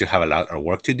they still have a lot of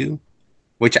work to do,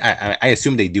 which I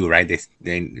assume they do, right?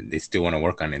 They still want to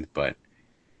work on it, but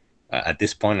at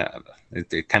this point,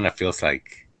 it kind of feels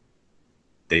like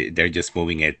they're just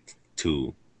moving it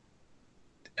to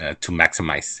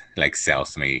maximize like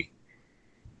sales,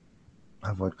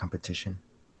 Avoid competition.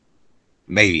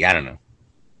 maybe I don't know.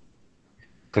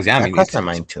 Because yeah, I That mean crossed it's my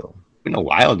mind too. been a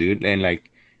while, dude, and like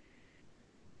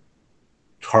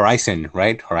Horizon,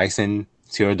 right? Horizon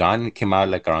Zero Dawn came out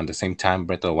like around the same time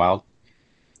Breath of the Wild,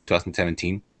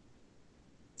 2017,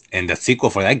 and the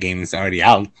sequel for that game is already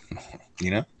out.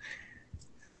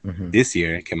 Mhm. This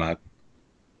year it came out.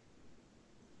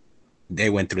 They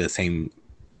went through the same.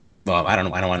 Well, I don't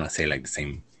know. I don't want to say like the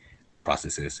same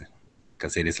processes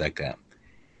because it is like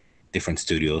different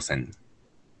studios and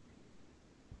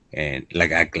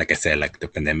like I said, like the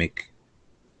pandemic.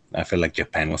 I feel like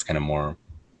Japan was kind of more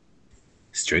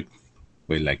strict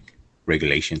with like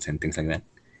regulations and things like that.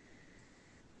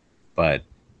 But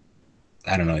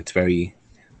I don't know. It's very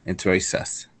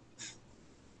sus.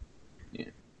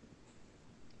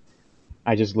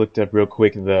 I just looked up real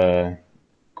quick the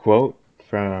quote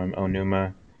from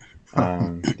Onuma.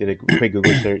 Did a quick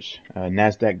Google search.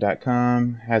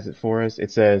 Nasdaq.com has it for us.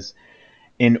 It says,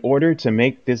 in order to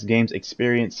make this game's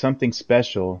experience something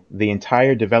special, the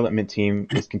entire development team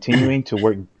is continuing to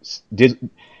work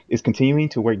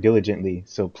diligently.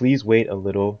 So please wait a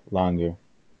little longer.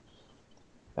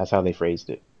 That's how they phrased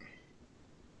it.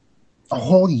 A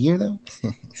whole year though.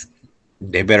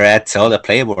 They better add Zelda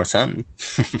playable or something.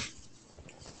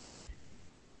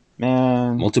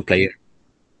 Man, Multiplayer.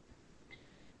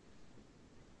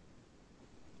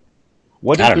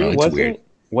 what I don't know, E3 it's was weird. it?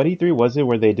 What E3 was it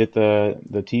where they did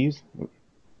the tease?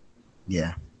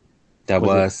 Yeah. That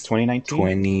was 2019?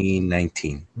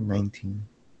 2019. 19.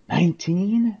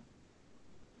 19?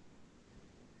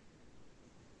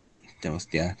 That was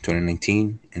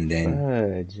 2019, and then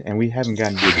Fudge. And we haven't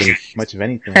gotten much of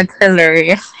anything. That's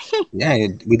hilarious.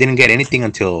 we didn't get anything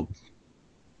until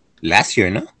last year,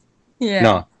 no? Yeah.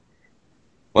 No,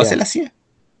 was Yeah. it last year?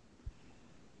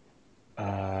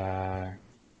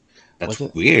 That's Was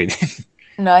it? weird.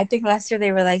 No, I think last year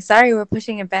they were like, "Sorry, we're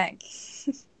pushing it back."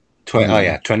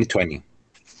 2020.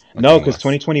 No, because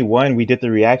 2021 we did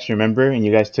the reaction, remember? And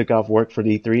you guys took off work for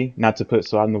the E3, not to put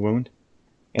salt in the wound.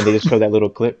 And they just showed that little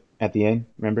clip at the end,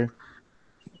 remember?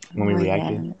 When we Oh,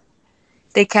 reacted. yeah.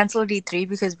 They canceled E3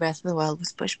 because Breath of the Wild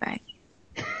was pushed back.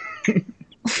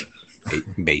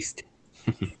 Based.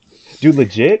 Dude,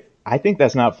 legit, I think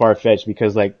that's not far-fetched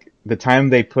because like the time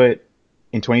they put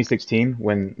in 2016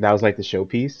 when that was like the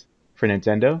showpiece for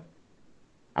Nintendo,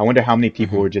 I wonder how many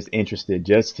people were just interested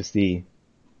just to see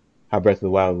how Breath of the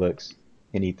Wild looks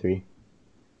in E3.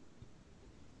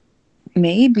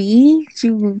 Maybe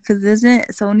because doesn't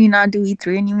Sony not do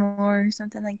E3 anymore or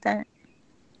something like that?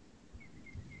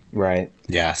 Right.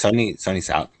 Yeah, Sony's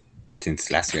out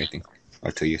since last year, I think,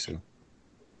 or 2 years ago.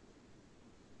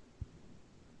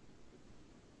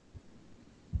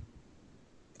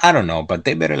 I don't know, but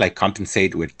they better like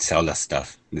compensate with Zelda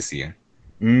stuff this year,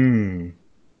 Mm.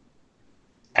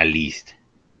 at least.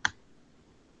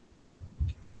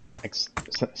 Like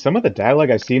some of the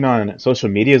dialogue I've seen on social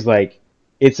media is like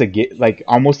it's like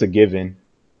almost a given.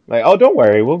 Like, oh, don't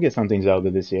worry, we'll get something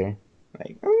Zelda this year.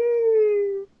 Like,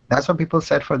 That's what people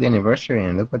said for the anniversary,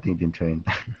 and look what they did to it.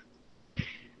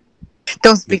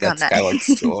 Don't We speak on got that. Skyward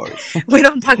Sword. We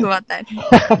don't talk about that.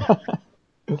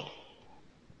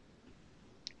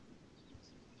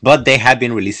 But they have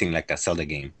been releasing like a Zelda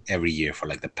game every year for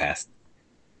like the past,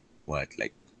 what,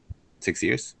 like 6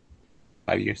 years,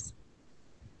 5 years.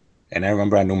 And I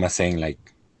remember Anuma saying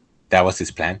like that was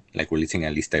his plan, like releasing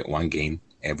at least like one game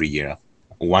every year,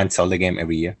 one Zelda game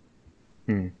every year.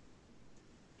 Hmm.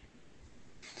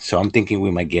 So I'm thinking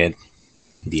we might get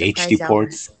the Surprise HD Zelda.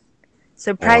 ports,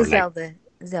 Surprise Or, like,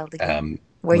 Zelda game.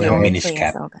 where Where you you only Minish play as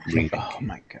Cap Zelda. remake. Oh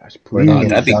my gosh, We're please. gonna get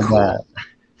that'd be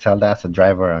Zelda as a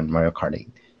driver on Mario Kart 8.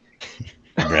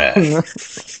 Bruh.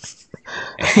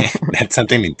 That's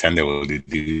something Nintendo will do,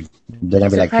 dude. They're gonna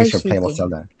be like, here's your Surprise playable Shiki.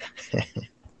 Zelda.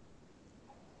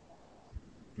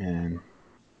 Man.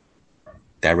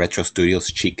 That Retro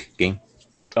Studios cheek game.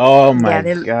 Oh my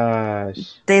they-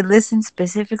 gosh. They listened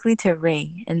specifically to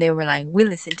Ray, and they were like, "We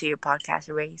listened to your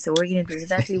podcast, Ray, so we're gonna do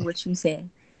exactly what you said,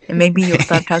 and maybe you'll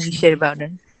stop talking shit about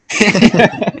us."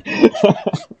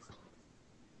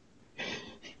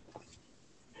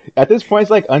 At this point,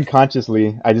 it's like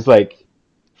unconsciously, I just like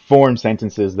form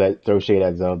sentences that throw shade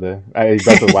at Zelda.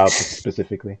 Breath of the Wild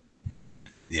specifically.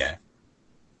 Yeah.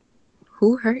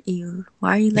 Who hurt you?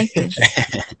 Why are you like this?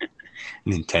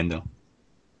 Nintendo.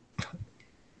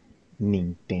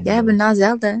 Nintendo. Yeah, but not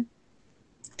Zelda.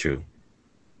 True.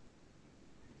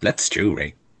 That's true,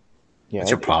 Ray. Yeah,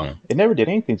 What's your problem? it never did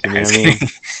anything to me.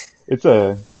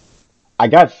 I mean, I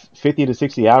got 50 to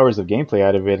 60 hours of gameplay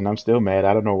out of it, and I'm still mad.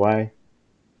 I don't know why.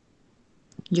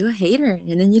 You're a hater,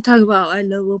 and then you talk about I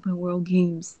love open world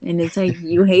games, and it's like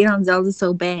you hate on Zelda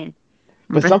so bad.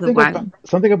 But Breath of the Wild.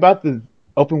 something about the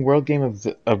open world game of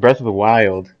Breath of the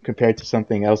Wild compared to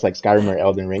something else like Skyrim or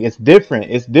Elden Ring, it's different.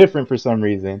 It's different for some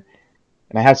reason,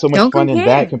 and I have so much Don't fun in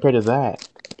compare. that compared to that.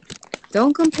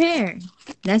 Don't compare.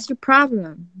 That's your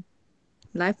problem.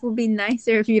 Life will be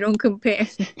nicer if you don't compare.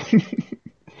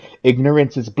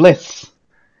 Ignorance is bliss.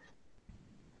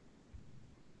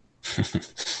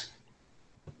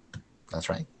 That's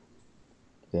right.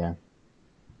 Yeah.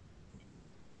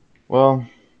 Well,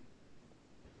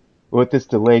 with this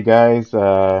delay, guys,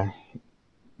 well,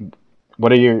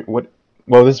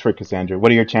 this is for Cassandra.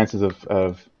 What are your chances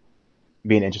of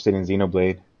being interested in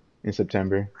Xenoblade in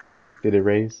September? Did it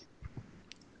raise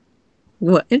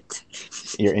What?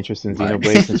 your interest in What?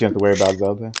 Xenoblade since you have to worry about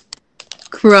Zelda?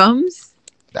 Crumbs?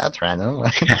 That's random.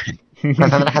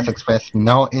 Cassandra has expressed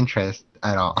no interest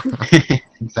at all.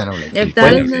 in Xenoblade. If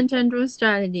that is Wait. Nintendo's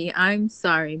strategy, I'm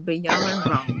sorry, but y'all are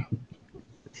wrong.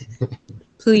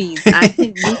 Please,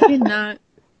 you cannot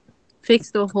fix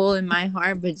the hole in my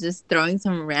heart by just throwing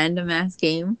some random ass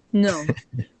game. No,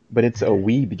 But it's a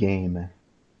Weeb game.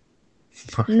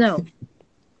 no.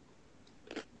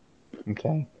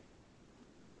 Okay.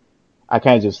 I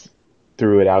kind of just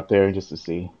threw it out there just to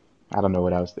see. I don't know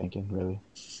what I was thinking, really.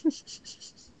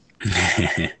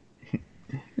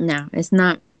 No, it's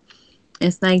not.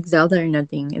 It's like Zelda or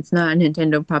nothing. It's not a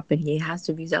Nintendo property. It has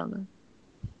to be Zelda.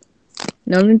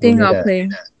 The only thing need I'll a- play,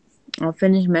 I'll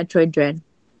finish Metroid Dread.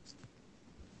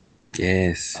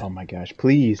 Yes. Oh my gosh.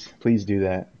 Please do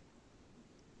that.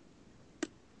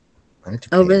 I need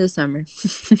to Over pay. the summer.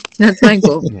 That's my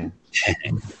goal. Yeah.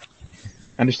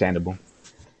 Understandable.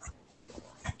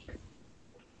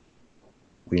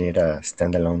 We need a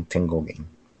standalone Tingle game.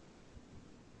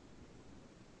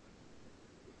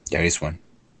 There is one.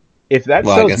 If that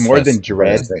Well, I sells guess more that's- than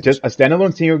Dread, that's it. just a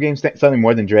standalone single game selling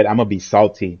more than Dread, I'm gonna be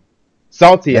salty.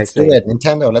 Salty, Let's I say. do it,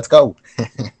 Nintendo. Let's go.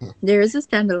 There is a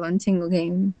standalone single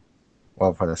game.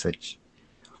 Well, for the Switch.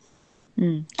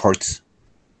 Ports.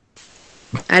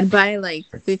 I'd buy like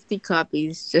 50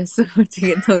 copies just to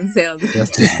get those sales.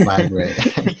 Just to vibrate.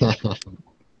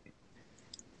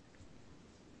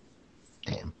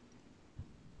 Damn.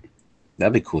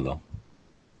 That'd be cool though.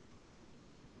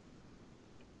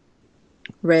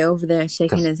 Ray over there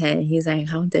shaking his head. He's like,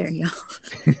 "How dare y'all?"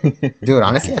 Dude,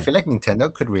 honestly, I feel like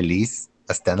Nintendo could release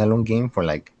a standalone game for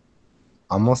like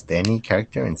almost any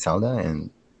character in Zelda,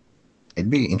 and it'd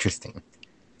be interesting.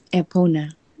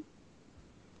 Epona.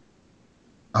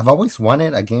 I've always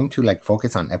wanted a game to like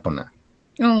focus on Epona.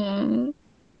 Oh,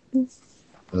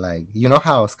 Like you know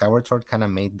how Skyward Sword kind of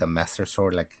made the Master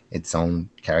Sword like its own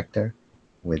character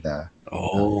with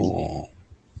Oh,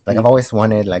 like I've always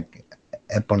wanted like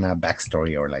Epona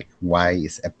backstory or like why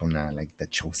is Epona like the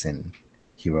chosen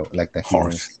hero, like the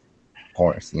horse.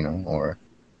 horse, you know, or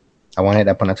I wanted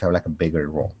Epona to have like a bigger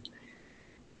role.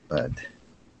 But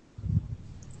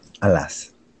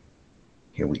alas,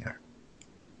 here we are.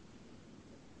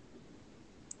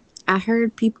 I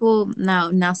heard people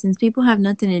now since people have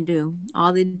nothing to do,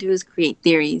 all they do is create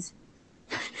theories,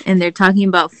 and they're talking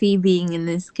about Fee being in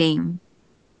this game.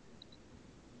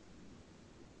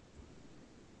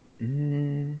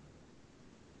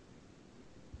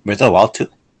 Breath of the Wild 2?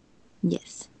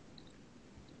 Yes.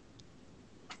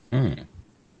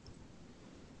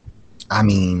 I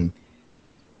mean,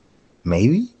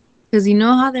 maybe. Because you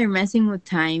know how they're messing with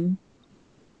time,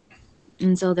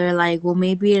 and so they're like, well,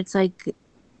 maybe it's like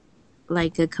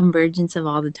a convergence of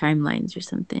all the timelines or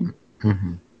something.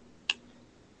 Mm-hmm.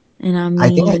 And I mean, I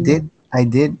think I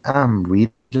did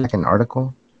read like an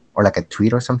article or like a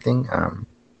tweet or something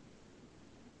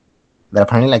that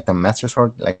apparently like the Master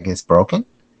Sword like is broken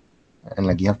and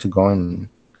like you have to go and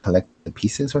collect the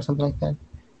pieces or something like that.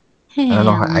 I don't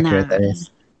know how accurate that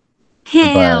is.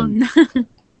 Hell but- no.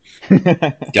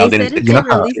 Y'all They didn't said if You they know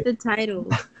how- release the title,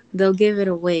 they'll give it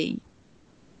away.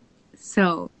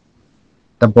 So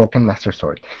The broken Master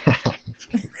Sword.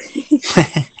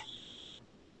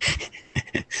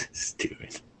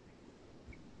 Stupid.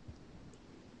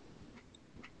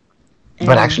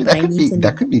 But actually, I need to know.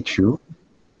 that could be true.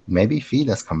 Maybe Fee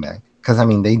does come back because I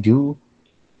mean they do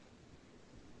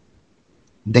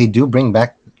bring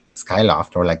back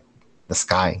Skyloft or like the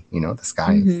sky, you know, the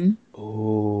skies. Mhm.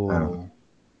 Oh.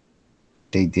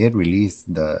 They did release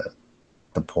the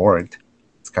port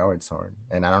Skyward Sword,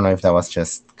 and I don't know if that was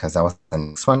just because that was the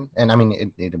next one, and I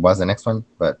mean it was the next one,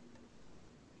 but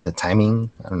the timing,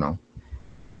 I don't know.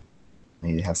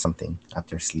 Maybe they have something up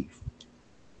their sleeve.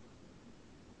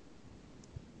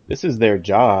 This is their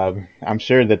job. I'm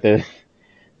sure that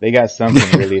they got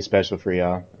something really special for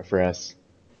y'all, or for us.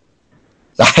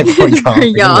 For y'all, For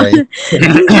y'all. right?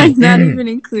 He's like not even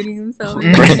including himself.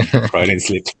 Freudian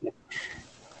slip.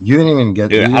 You didn't even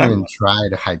Dude, you I didn't don't even know. try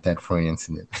to hide that Freudian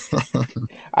slip.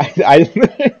 I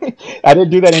didn't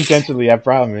do that intentionally. I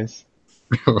promise.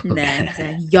 Nah, it's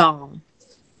like, y'all.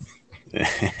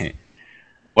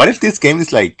 What if this game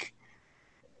is like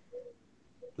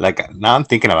now I'm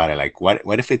thinking about it, like what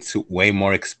if it's way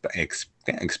more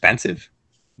expensive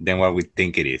than what we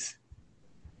think it is?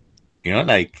 You know,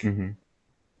 like Mhm.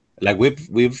 like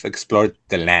we've explored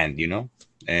the land, you know,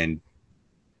 and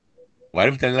what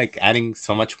if they're like adding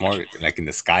so much more like in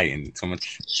the sky and so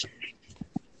much?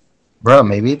 Bro,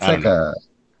 maybe it's I don't like a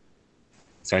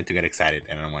starting to get excited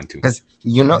and I don't want to. because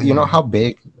you know how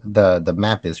big the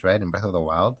map is, right? In Breath of the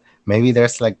Wild, maybe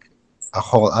there's like a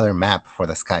whole other map for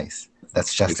the skies.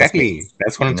 That's just Exactly.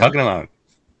 That's what I'm you know? talking about.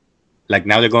 Like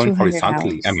now they're going 200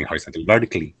 horizontally. hours. Horizontally,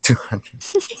 vertically. 200.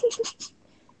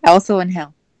 Also in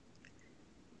hell.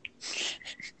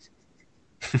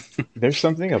 There's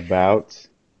something about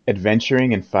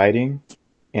adventuring and fighting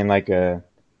in like a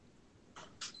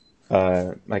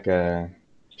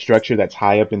structure that's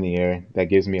high up in the air that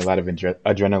gives me a lot of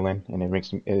adrenaline,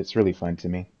 and it's really fun to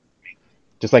me.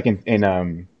 Just like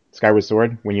in Skyward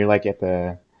Sword, when you're like at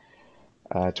the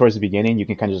towards the beginning, you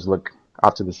can kind of just look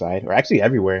off to the side, or actually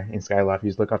everywhere in Skyloft, you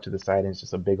just look off to the side and it's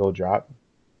just a big old drop.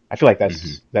 I feel like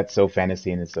that's so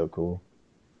fantasy and it's so cool.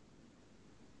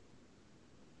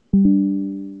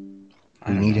 I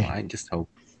don't need know. it. I just hope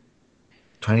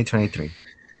 2023.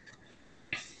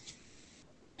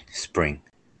 spring.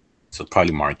 So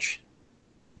probably March.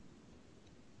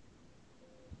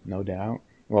 No doubt.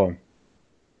 Well,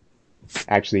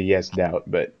 actually, yes, doubt,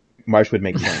 but March would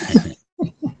make sense.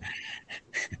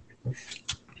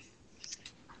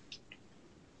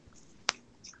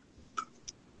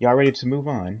 Y'all ready to move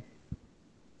on?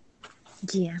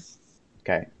 Yeah.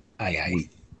 Okay. Aye.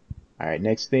 All right.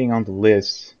 Next thing on the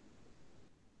list.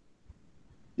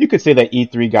 You could say that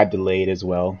E3 got delayed as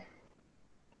well.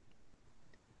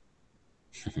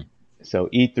 So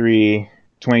E3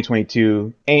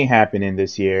 2022 ain't happening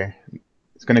this year.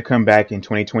 It's going to come back in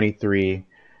 2023,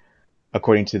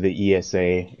 according to the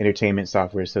ESA, Entertainment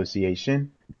Software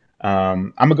Association.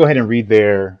 I'm going to go ahead and read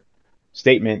their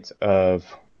statement of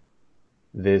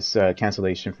this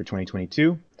cancellation for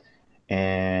 2022.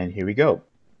 And here we go.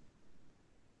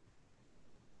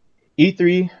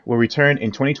 E3 will return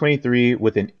in 2023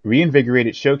 with a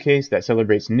reinvigorated showcase that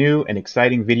celebrates new and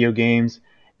exciting video games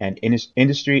and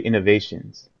industry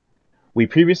innovations. We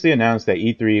previously announced that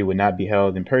E3 would not be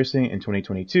held in person in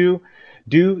 2022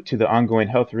 due to the ongoing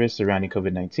health risks surrounding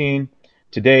COVID-19.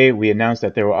 Today, we announced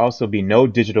that there will also be no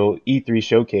digital E3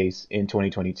 showcase in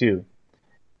 2022.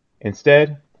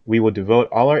 Instead, we will devote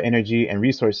all our energy and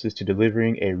resources to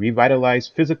delivering a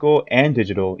revitalized physical and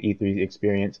digital E3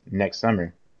 experience next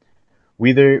summer.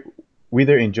 Whether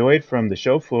enjoyed from the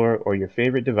show floor or your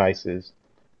favorite devices,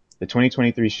 the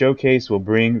 2023 showcase will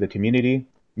bring the community,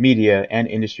 media, and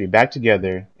industry back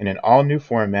together in an all-new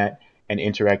format and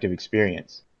interactive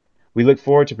experience. We look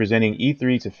forward to presenting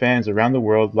E3 to fans around the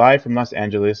world live from Los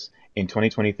Angeles in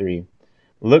 2023.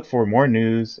 Look for more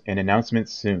news and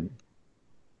announcements soon.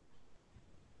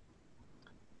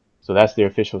 So that's their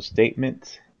official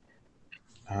statement.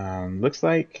 Looks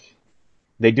like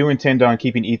they do intend on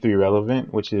keeping E3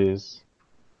 relevant, which is,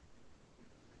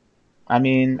 I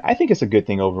mean, I think it's a good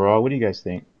thing overall. What do you guys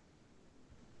think?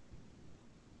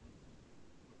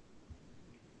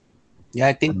 Yeah,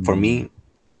 I think for me,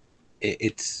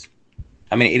 it's.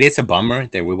 I mean, it is a bummer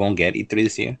that we won't get E3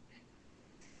 this year,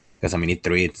 because I mean,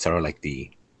 E3 it's sort of like the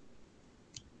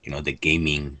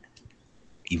gaming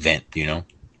event,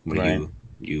 where Right.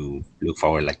 you look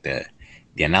forward like the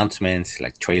announcements,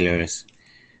 like trailers.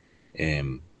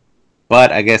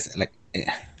 But I guess like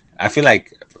I feel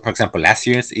like, for example, last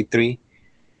year's E3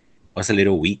 was a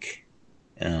little weak.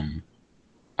 I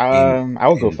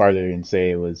would go In farther and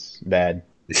say it was bad.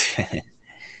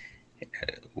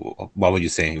 what would you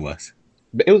say it was?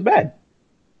 But it was bad.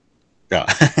 Yeah.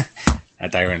 I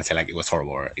thought you were gonna say like it was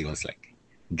horrible, or it was like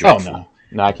Oh dreadful.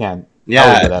 no, I can't. I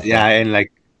wouldn't go Yeah, that yeah, far. and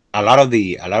like a lot of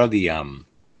the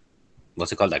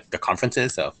what's it called, like the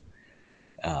conferences of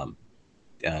um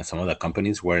some of the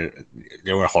companies were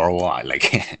they were horrible.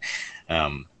 Like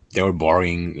they were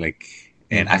boring. Like,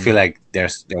 and I Hmm. feel like there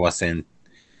wasn't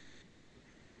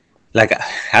like,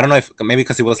 I don't know if maybe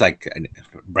because it was like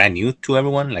brand new to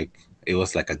everyone. Like it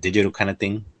was like a digital kind of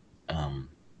thing. Um,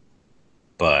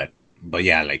 but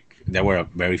yeah, like there were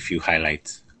very few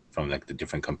highlights from like the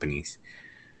different companies.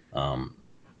 Um,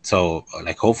 so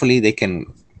like hopefully they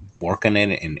can work on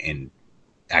it and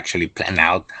actually plan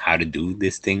out how to do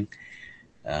this thing,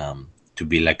 to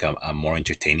be like a more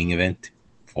entertaining event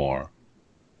for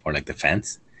like the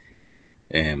fans.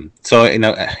 So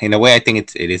in a way, I think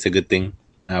it is a good thing.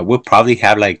 We'll probably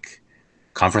have like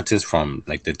conferences from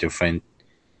like the different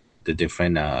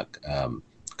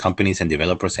companies and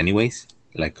developers, anyways,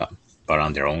 like but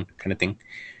on their own kind of thing.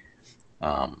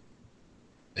 Um,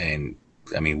 and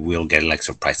I mean, we'll get like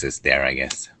surprises there, I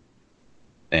guess.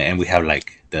 And we have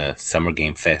like the Summer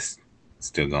Game Fest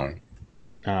still going,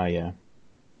 Yeah.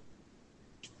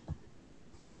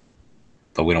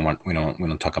 but we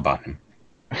don't talk about him.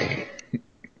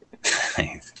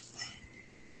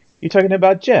 You're talking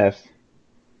about Jeff.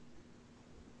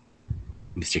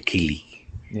 Mr. Keeley.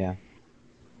 Yeah.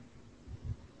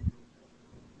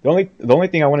 The only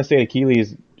thing I want to say to Keely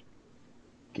is,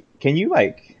 can you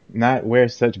like not wear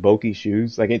such bulky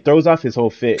shoes? Like it throws off his whole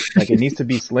fit. Like it needs to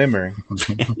be slimmer.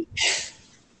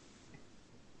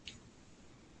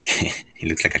 He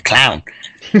looks like a clown.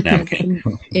 No, I'm kidding.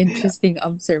 Interesting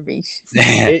observation.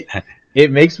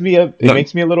 It makes me No,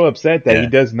 a little upset that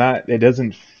yeah. it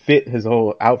doesn't fit his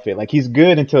whole outfit. Like he's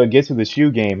good until it gets to the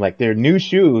shoe game. Like they're new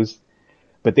shoes,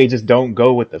 but they just don't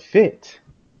go with the fit.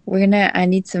 I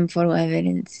need some photo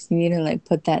evidence. You need to like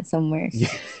put that somewhere.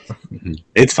 Yeah.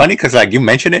 It's funny because like you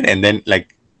mentioned it, and then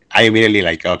like I immediately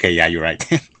like, okay, yeah, you're right,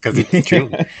 because it's true.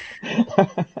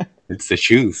 It's the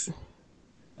shoes.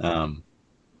 Um,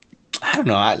 I don't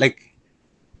know. I like,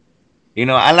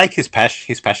 I like his passion.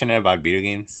 He's passionate about video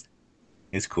games.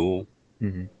 It's cool,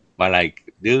 Hmm. but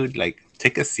like, dude, like,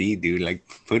 take a seat, dude. Like,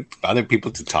 put other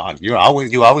people to talk. You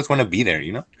always want to be there,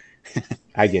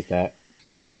 I get that.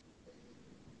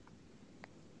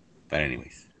 But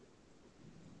anyways,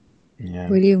 Yeah.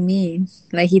 What do you mean?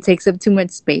 Like he takes up too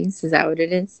much space? Is that what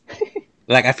it is?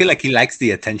 like I feel like he likes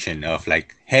the attention of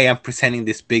like, hey, I'm presenting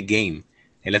this big game.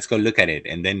 Hey, let's go look at it,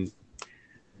 and then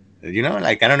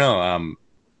like I don't know.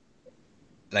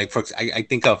 Like I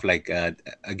think of like a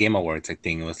Game Awards. I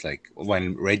think it was like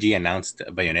when Reggie announced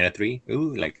Bayonetta 3.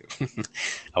 Ooh, like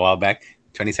a while back,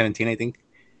 2017, I think.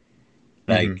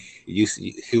 Like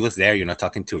he was there,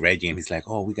 talking to Reggie, and he's like,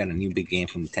 "Oh, we got a new big game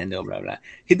from Nintendo, blah blah."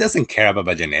 He doesn't care about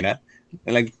Bayonetta.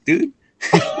 Like, dude,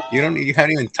 you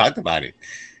haven't even talked about it.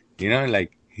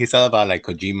 Like he's all about like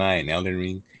Kojima and Elden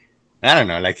Ring. I don't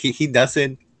know, like he does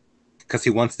it because he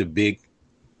wants the big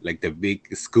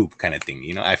scoop kind of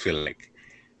thing. I feel like,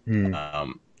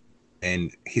 Mm.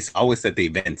 and he's always at the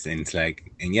events, and it's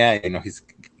like, and yeah, he's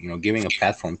giving a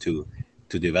platform to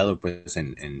developers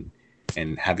and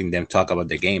and having them talk about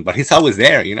the game. But he's always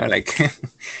there, like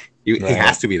he Right.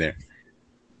 has to be there.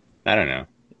 I don't know.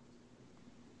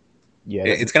 Yeah.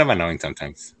 It's kind of annoying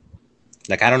sometimes.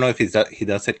 Like I don't know if he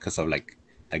does it because of like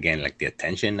again like the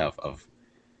attention of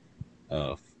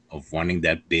wanting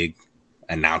that big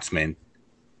announcement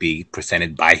be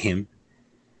presented by him.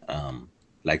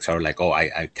 Like sort of like, oh,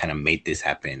 I kind of made this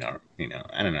happen, or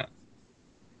I don't know.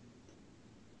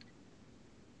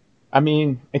 I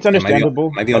mean, it's Am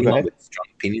understandable. I the Oh, only go one ahead. with strong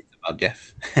opinions about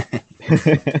Jeff?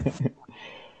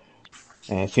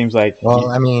 And it seems like Well,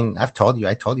 I mean, I told you,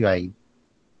 I kind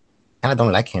of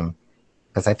don't like him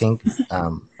because I think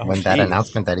oh, when that jeez.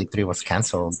 announcement that E3 was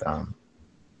canceled,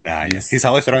 Yes. He's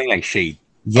always throwing like shade.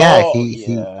 yeah, Oh,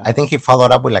 he, yeah. I think he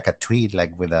followed up with like a tweet,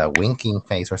 like with a winking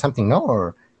face or something, no,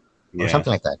 or Yeah.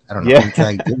 something like that. I don't know. Yeah. It's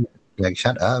like, dude, like,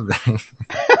 shut up.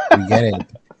 We get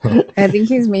it. I think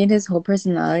he's made his whole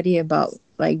personality about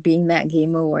like being that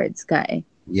Game Awards guy.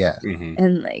 Yeah. Mhm.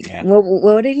 And like, Yeah.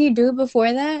 what did he do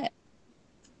before that?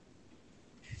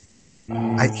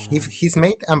 He's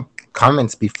made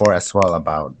comments before as well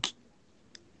about.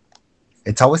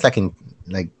 It's always like in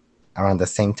like around the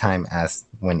same time as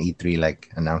when E3 like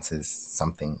announces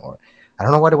something, or I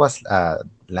don't know what it was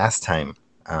last time.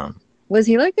 Was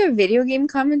he like a video game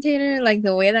commentator, like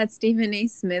the way that Stephen A.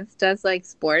 Smith does like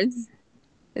sports?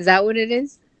 Is that what it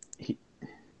is?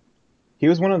 He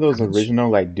was one of those I'm not sure. original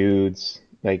like dudes,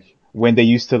 like when they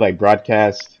used to like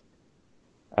broadcast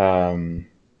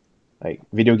like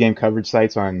video game coverage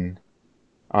sites on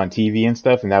TV and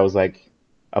stuff, and that was like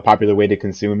a popular way to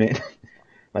consume it.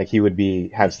 Like he would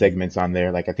have segments on there,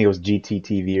 like I think it was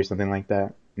GTTV or something like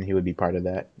that, and he would be part of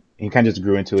that. He kind of just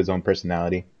grew into his own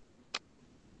personality.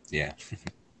 Yeah.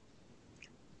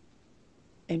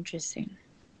 Interesting.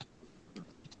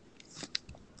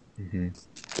 Hmm.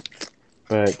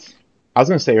 But I was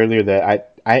gonna say earlier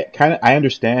that I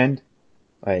understand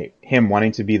like him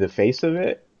wanting to be the face of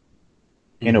it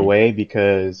in a Mhm. way,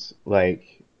 because like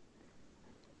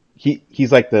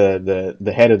he's like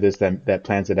the head of this that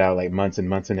plans it out like months and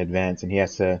months in advance, and he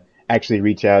has to actually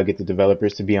reach out, get the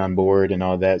developers to be on board and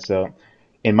all that. So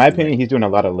in my opinion, Right. he's doing a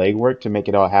lot of legwork to make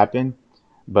it all happen.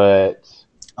 But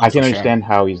Oh, I can for sure. understand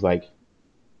how he's like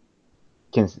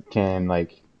can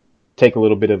like take a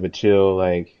little bit of a chill,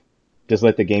 like just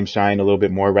let the game shine a little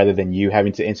bit more rather than you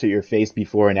having to insert your face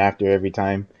before and after every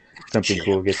time something Yeah.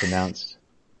 cool gets announced.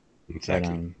 But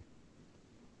Exactly.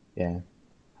 yeah.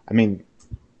 I mean,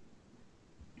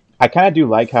 I kind of do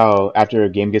like how after a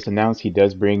game gets announced, he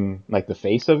does bring like the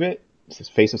face of it, the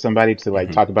face of somebody to like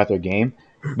Mhm. talk about their game.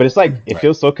 But it's like it Right.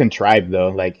 feels so contrived though.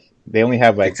 Like they only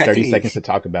have like 30 Exactly. seconds to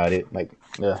talk about it. Like,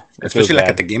 ugh, it feels Especially like at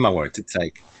bad. the Game Awards, it's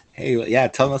like, hey, yeah,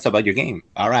 tell us about your game.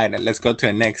 All right, let's go to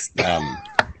the next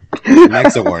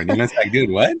next award. It's like, dude,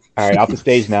 what? All right, off the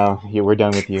stage now. Here, we're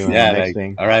done with you. Yeah, Next like,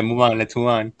 thing. all right, move on. Let's move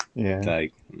on. It's Yeah.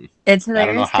 like, It's I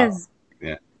don't know hilarious how. because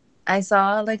Yeah. I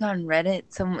saw like on Reddit,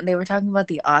 they were talking about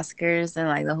the Oscars and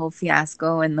like the whole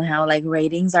fiasco and how like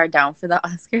ratings are down for the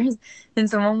Oscars, and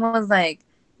someone was like,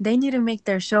 they need to make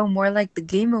their show more like the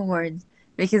Game Awards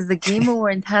because the Game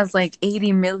Awards has like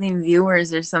 80 million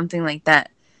viewers or something like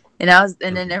that. And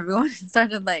then everyone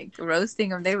started like roasting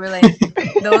them. They were like,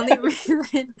 the only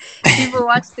reason people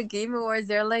watch the Game Awards,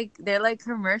 they're like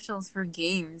commercials for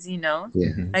games, Yeah.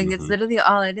 Like it's Mhm. literally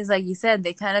all it is. Like you said,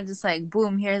 they kind of just like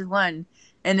boom, here's one,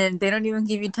 and then they don't even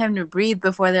give you time to breathe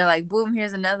before they're like boom,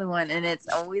 here's another one, and it's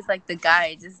always like the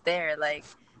guy just there, like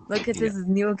look at Yeah. this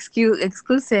new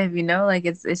exclusive, like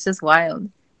it's just wild.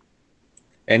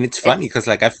 And it's funny because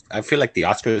like I feel like the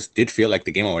Oscars did feel like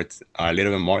the Game Awards are a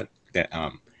little bit more that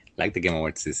like the Game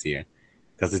Awards this year,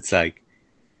 because it's like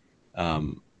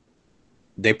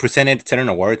they presented certain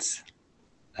awards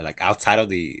like outside of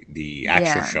the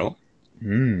actual Yeah. show.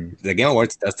 Mm. The Game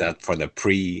Awards does that for the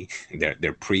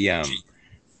their pre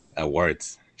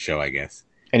awards show, I guess.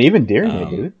 And even during it,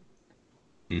 dude.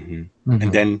 hmm Mhm.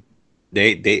 And then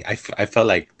I felt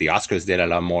like the Oscars did a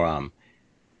lot more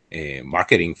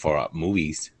marketing for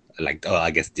movies, like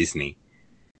I guess Disney.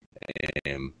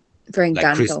 For Like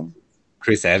Encanto.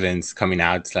 Chris Evans coming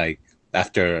out like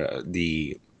after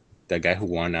the guy who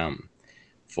won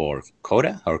for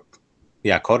Coda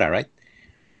Coda, right?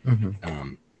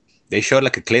 Mhm. They showed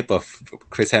like a clip of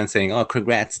Chris Evans saying, "Oh,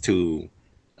 congrats to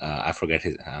I forget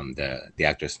his the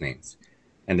actors' names,"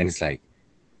 and then it's like,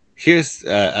 "Here's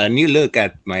a new look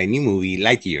at my new movie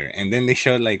Lightyear," and then they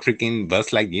showed like freaking Buzz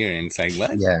Lightyear, and it's like,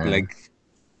 what? Yeah. Like,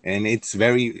 and it's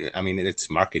very, I mean, it's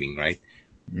marketing, right?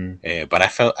 Mm. But I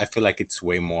feel like it's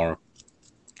way more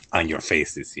on your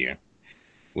face this year,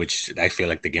 which I feel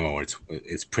like the Game Awards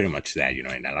is pretty much that,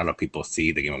 and a lot of people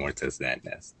see the Game Awards as that.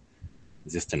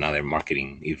 It's just another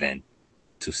marketing event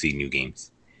to see new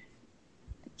games.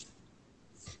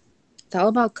 It's all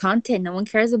about content. No one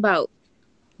cares about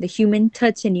the human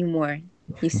touch anymore.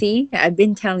 You see, I've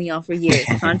been telling y'all for years,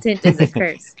 content is a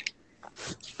curse.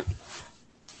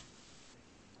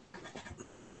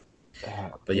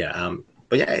 But yeah,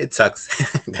 it sucks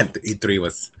that the E3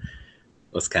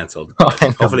 was canceled. Oh, I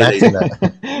know, Hopefully, back they, to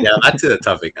that. yeah, back to the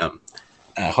topic.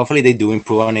 Hopefully they do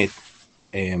improve on it.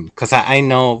 Because I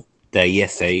know the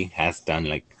ESA has done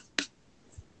like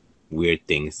weird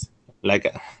things. Like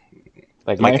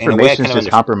my Like in a way, I information is kind of just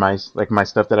understand. compromised. Like my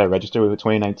stuff that I registered with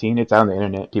 2019, it's out on the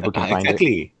internet. People can find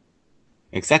it.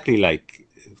 Exactly. Like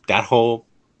that whole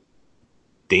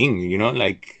thing,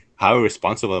 like how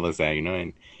irresponsible was that,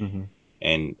 and Hmm.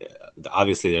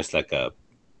 obviously there's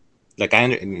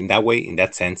in that way, in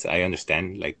that sense, I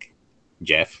understand. Like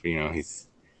Jeff,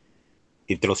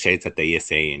 he throws shades at the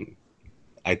ESA, and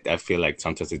I feel like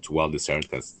sometimes it's well deserved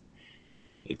because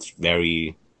it's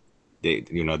very they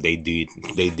did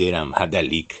have that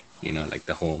leak, like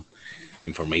the whole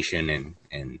information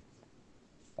and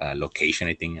location.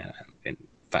 I think, in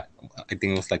fact, I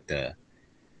think it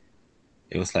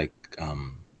was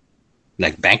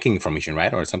like banking information,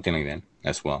 right, or something like that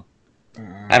as well.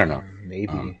 I don't know,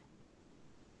 Maybe.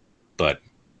 but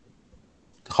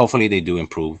hopefully they do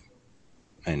improve,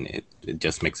 and it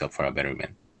just makes up for a better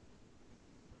event.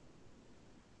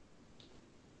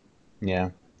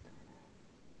 Yeah.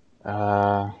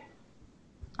 I'm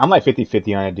like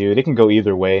 50-50 on it, dude. It can go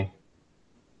either way.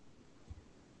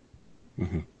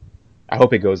 Hmm. I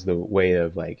hope it goes the way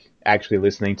of like actually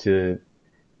listening to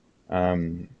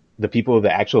the people,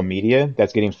 the actual media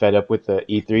that's getting fed up with the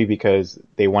E3 because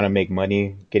they want to make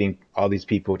money getting all these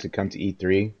people to come to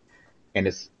E3, and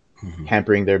it's Hmm.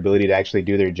 hampering their ability to actually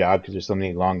do their job because there's so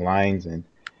many long lines and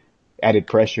added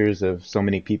pressures of so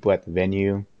many people at the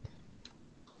venue.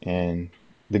 And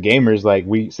the gamers, like,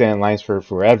 we stand in lines for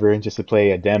forever just to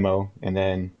play a demo, and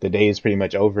then the day is pretty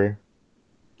much over.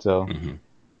 So Hmm.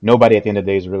 nobody at the end of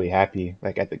the day is really happy,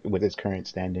 like with its current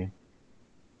standing.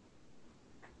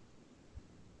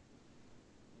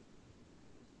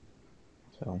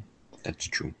 So That's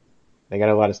true. they got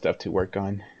a lot of stuff to work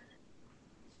on.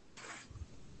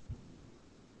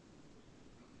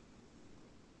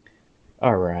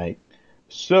 All right.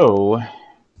 So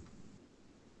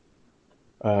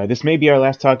this may be our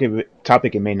last topic.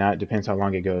 It may not. Depends how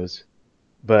long it goes.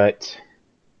 But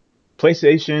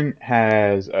PlayStation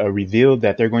has revealed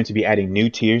that they're going to be adding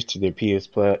new tiers to their PS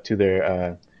Plus to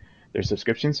their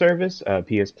subscription service,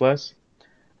 PS Plus.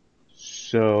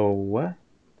 So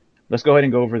let's go ahead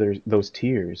and go over those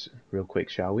tiers real quick,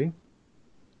 shall we?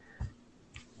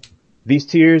 These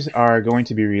tiers are going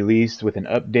to be released with an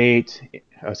update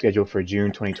scheduled for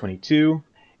June 2022,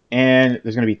 and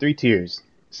there's going to be three tiers.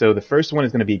 So the first one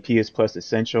is going to be PS Plus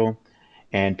Essential,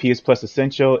 and PS Plus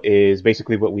Essential is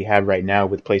basically what we have right now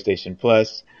with PlayStation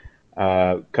Plus.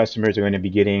 Customers are going to be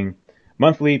getting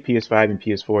monthly PS5 and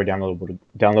PS4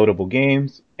 downloadable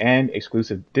games and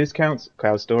exclusive discounts,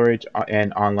 cloud storage,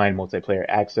 and online multiplayer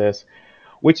access,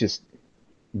 which is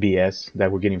BS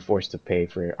that we're getting forced to pay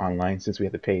for online since we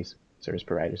have to pay service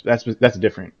providers. That's a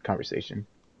different conversation.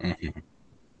 Hmm.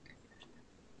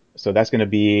 So that's going to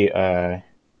be the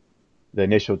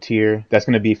initial tier. That's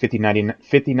going to be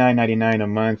 $59.99 a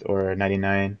month, or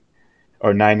 99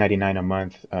 or $9.99 a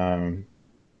month,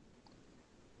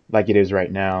 like it is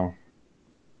right now.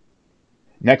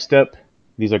 Next up,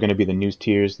 these are going to be the news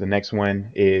tiers. The next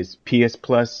one is PS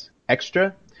Plus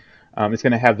Extra. It's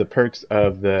going to have the perks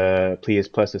of the PS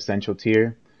Plus Essential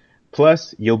tier.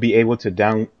 Plus, you'll be able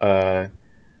to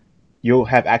you'll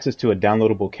have access to a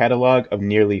downloadable catalog of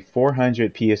nearly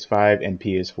 400 PS5 and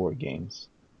PS4 games.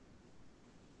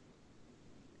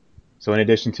 So in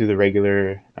addition to the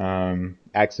regular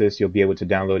access, you'll be able to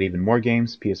download even more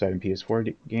games, PS5 and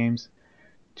PS4 games,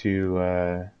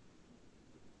 to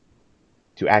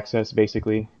access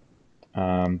basically.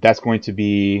 That's going to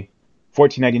be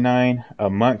 $14.99 a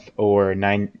month, or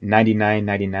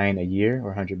 $99.99 a year,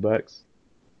 or $100.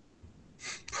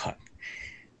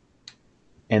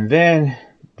 And then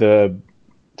the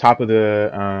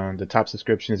the top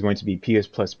subscription is going to be PS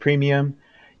Plus Premium.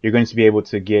 You're going to be able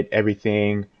to get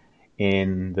everything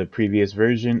in the previous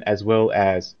version, as well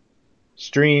as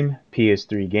stream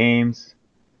PS3 games,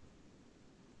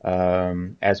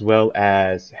 as well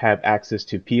as have access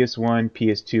to PS1,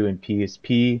 PS2, and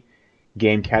PSP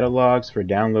game catalogs for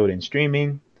download and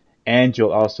streaming, and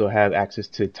you'll also have access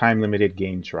to time-limited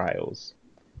game trials.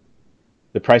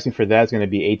 The pricing for that is going to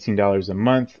be $18 a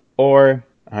month, or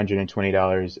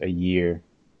 $120 a year.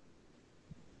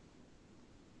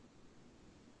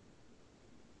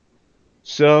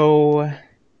 So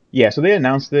yeah, so they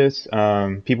announced this.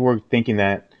 People were thinking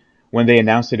that when they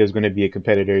announced it, it was going to be a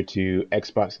competitor to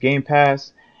Xbox Game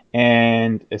Pass,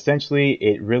 and essentially,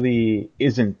 it really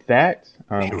isn't that.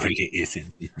 It really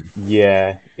isn't.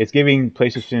 Yeah, it's giving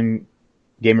PlayStation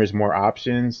gamers more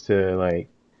options to like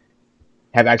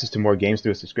have access to more games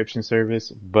through a subscription service,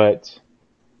 but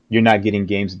you're not getting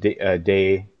games day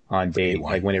on Day day like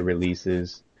one. when it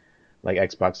releases, like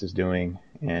Xbox is doing,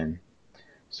 and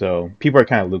so people are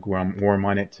kind of lukewarm warm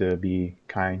on it to be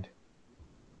kind.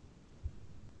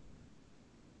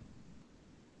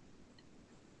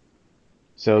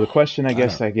 So the question I I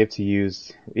guess don't. I give to you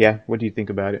is, yeah, what do you think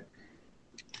about it?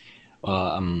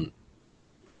 Well,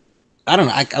 I don't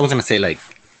know. I was gonna say like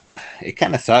it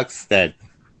kind of sucks that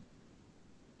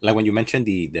like when you mentioned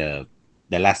the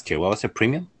last tier. What was it?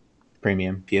 Premium?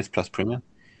 Premium. PS Plus Premium?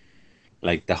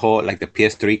 Like the whole like the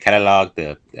PS3 catalog,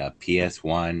 the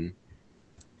PS1,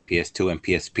 PS2, and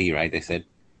PSP, right? They said.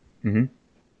 Hmm.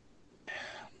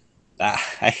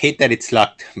 I hate that it's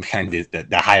locked behind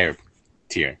the higher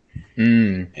tier.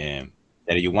 Mm,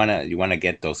 That you wanna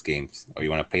get those games or you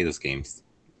wanna play those games,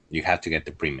 you have to get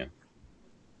the premium.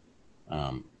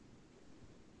 Um,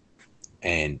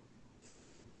 and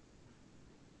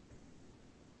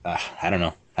I don't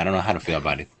know. I don't know how to feel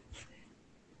about it.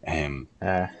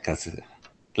 uh, Because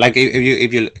like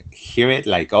if you hear it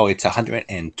like oh it's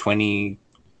 120,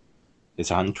 it's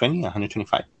 120,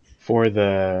 125 for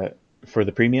the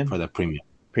premium, for the premium,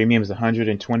 premium is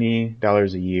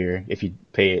 $120 a year if you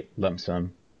pay it lump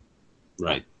sum.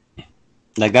 right?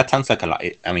 Like that sounds like a lot.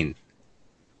 I mean,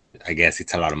 I guess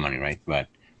it's a lot of money, right? But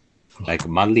like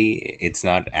monthly, it's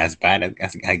not as bad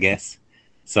as I guess.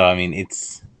 So I mean,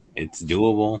 it's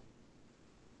doable.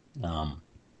 Um,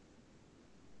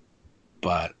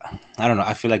 but I don't know.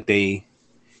 I feel like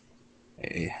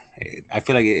eh, I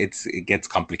feel like it gets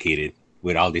complicated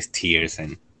with all these tiers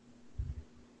and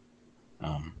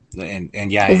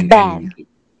yeah It's and bad.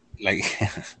 like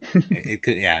it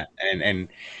could yeah and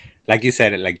like you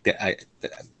said like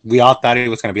we all thought it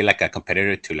was gonna be like a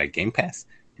competitor to like Game Pass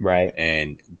Right.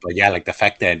 and but yeah like the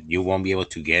fact that you won't be able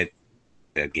to get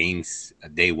the games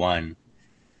day one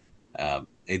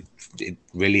it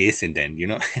really isn't then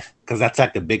because that's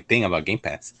like the big thing about Game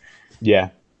Pass Yeah.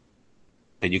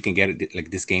 that you can get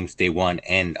like this games day one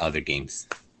and other games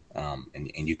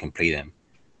and you can play them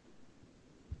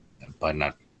but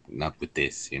not with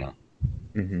this.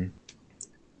 Hmm.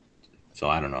 So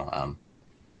I don't know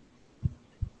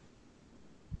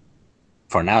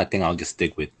for now I think I'll just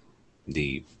stick with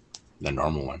the the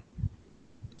normal one,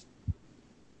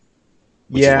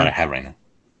 which is what I Yeah. have right now.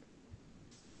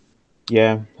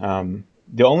 Yeah.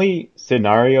 The only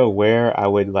scenario where I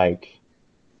would like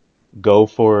go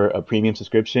for a premium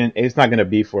subscription, it's not gonna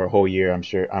be for a whole year, I'm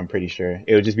sure. I'm pretty sure.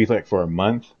 It would just be like for a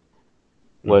month.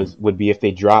 Hmm. Would be if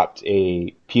they dropped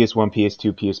a PS1,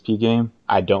 PS2, PSP game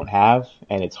I don't have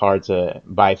and it's hard to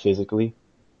buy physically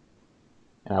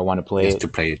and I want to play Just it. to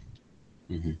play it.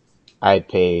 Hmm. I'd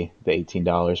pay the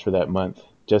 $18 for that month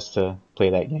just to play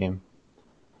that game.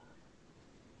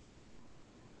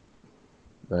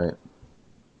 But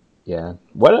yeah,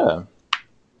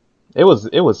 it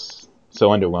was so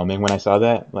underwhelming when I saw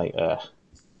that. Like,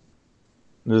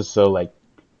 this is so like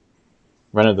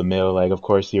run of the mill. Like, of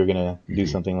course you're gonna do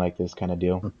Hmm. something like this kind of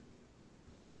deal.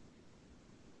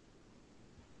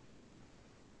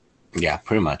 Yeah,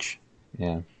 pretty much.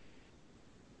 Yeah.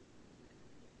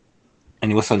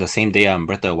 And it was on the same day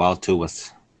Breath of the Wild 2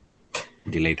 was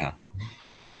delayed, huh?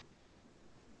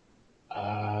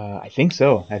 I think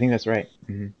so. I think that's right.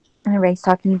 Everybody's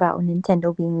talking about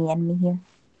Nintendo being the enemy here.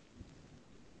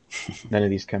 None of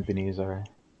these companies are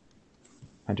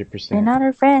They're 100%. not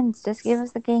our friends. Just give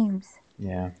us the games.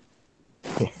 Yeah.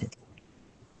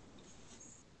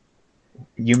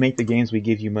 You make the games, we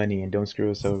give you money, and don't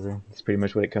screw us over. That's pretty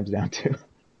much what it comes down to.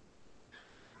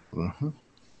 Hmm.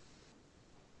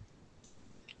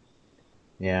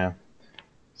 Yeah.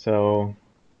 So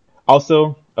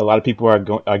also, a lot of people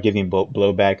are giving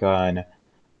blowback on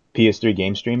PS3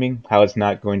 game streaming, how it's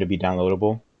not going to be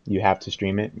downloadable. You have to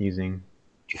stream it using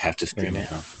You have to stream it, internet.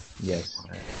 huh? Yes.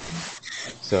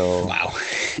 So Wow.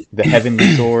 the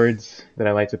Heavenly Swords that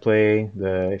I like to play,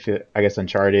 I guess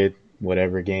Uncharted,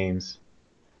 whatever games,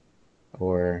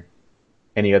 or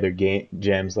any other game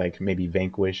gems like maybe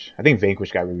Vanquish. I think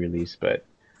Vanquish got re-released, but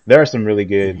there are some really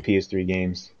good Mhm. PS3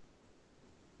 games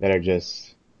that are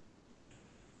just,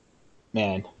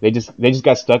 man, they just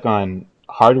got stuck on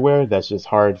hardware that's just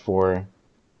hard for.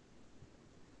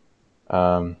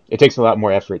 It takes a lot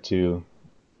more effort to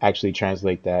actually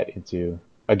translate that into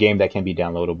a game that can be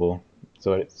downloadable.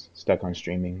 So it's stuck on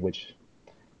streaming, which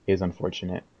is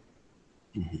unfortunate.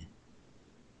 Mhm.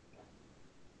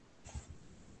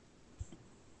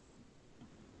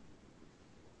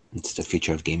 It's the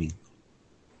future of gaming.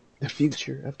 The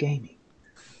future of gaming.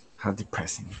 How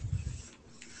depressing.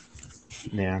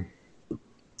 Yeah.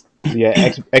 So yeah,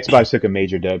 Xbox took a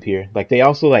major dub here. Like they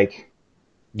also like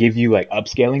give you like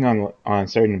upscaling on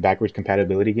certain backwards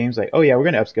compatibility games. Like, oh yeah, we're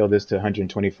gonna upscale this to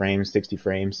 120 frames, 60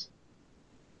 frames.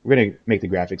 We're gonna make the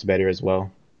graphics better as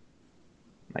well.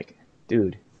 Like,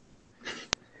 dude,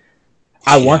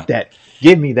 I Yeah. want that.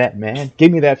 Give me that, man.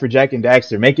 Give me that for Jack and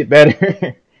Daxter. Make it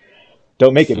better.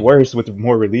 Don't make it worse with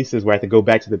more releases where I have to go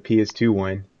back to the PS2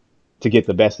 one to get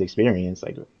the best experience.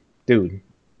 Like, dude,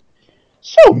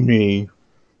 show me.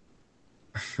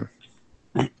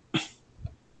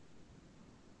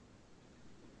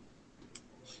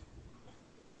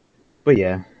 But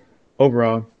yeah,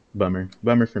 overall, bummer.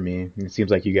 Bummer for me. And it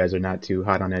seems like you guys are not too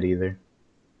hot on that either.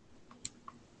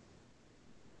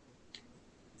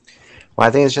 Well,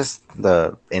 I think it's just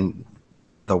the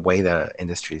way the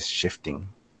industry is shifting,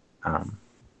 um,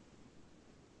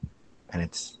 and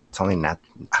it's only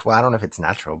well, I don't know if it's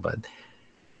natural, but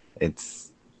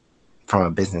it's from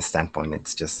a business standpoint,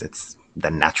 it's the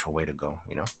natural way to go,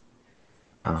 you know.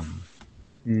 Um,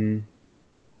 Mm,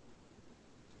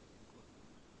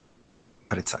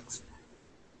 but it sucks.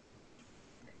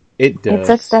 it It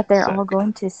sucks does that they're all suck.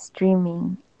 going to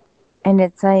streaming, and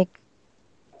it's like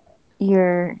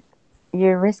you're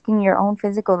you're risking your own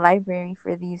physical library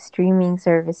for these streaming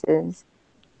services,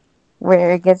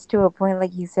 where it gets to a point,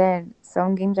 like you said,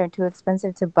 some games are too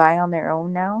expensive to buy on their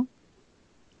own now.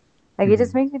 Like it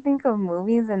just Hmm. makes me think of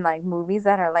movies and like movies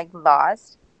that are like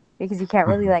lost because you can't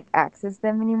really Mhm. like access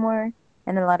them anymore.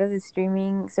 And a lot of the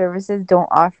streaming services don't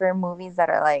offer movies that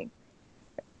are like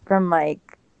from like,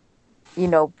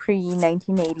 pre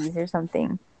 1980s or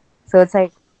something. So it's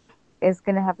like it's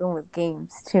gonna happen with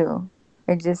games too.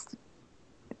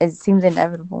 It seems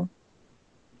inevitable.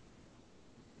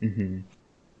 Hmm.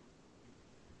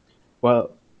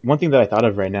 Well, one thing that I thought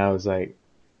of right now is like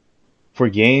for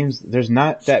games, there's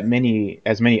not that many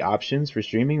as many options for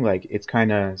streaming. Like it's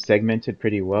kind of segmented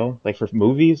pretty well. Like for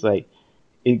movies, like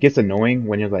it gets annoying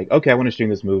when you're like, okay, I want to stream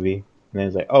this movie, and then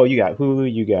it's like, oh, you got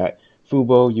Hulu, you got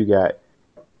Fubo, you got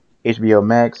HBO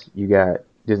Max, you got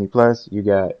Disney Plus, you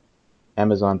got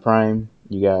Amazon Prime,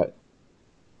 you got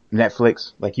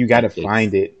Netflix. Like you got to Netflix.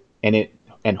 find it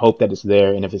and hope that it's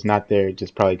there. And if it's not there, it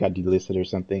just probably got delisted or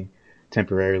something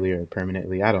temporarily or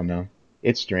permanently. I don't know.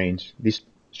 It's strange. These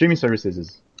streaming services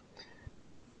is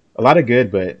a lot of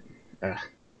good, but uh,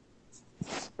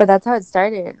 But that's how it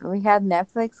started. We had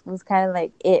Netflix was kind of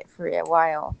like it for a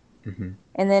while. mhm.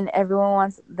 And then everyone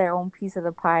wants their own piece of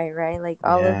the pie, right? Like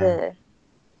all of Yeah.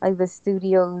 the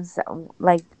studios,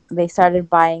 like they started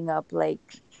buying up like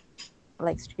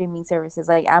streaming services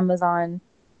like Amazon.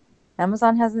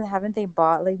 Amazon hasn't haven't they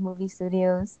bought like movie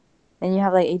studios? And you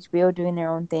have like HBO doing their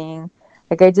own thing.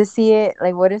 Like I just see it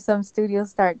like what if some studios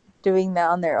start doing that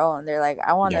on their own? They're like,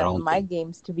 I want Their own my thing.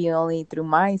 games to be only through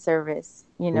my service,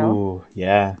 you know? Ooh,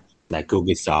 yeah. Like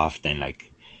Ubisoft and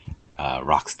like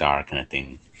Rockstar kind of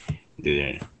thing.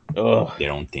 Do Ugh.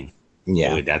 their own thing.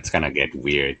 Yeah. Oh, that's gonna get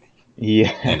weird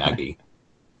and Yeah. ugly.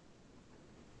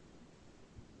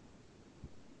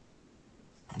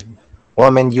 Well,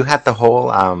 I mean, you had the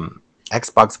whole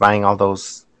Xbox buying all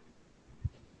those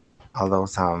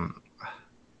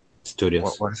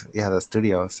Studios. what is it? Yeah, the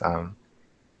studios,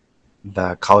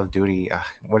 the Call of Duty,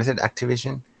 what is it,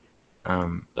 Activision?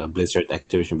 Um, Blizzard,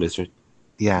 Activision Blizzard.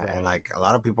 yeah, and Right. like a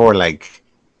lot of people were like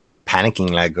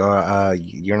panicking, like, "Oh,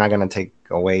 you're not gonna take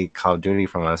away Call of Duty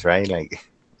from us, right?" Like,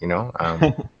 you know.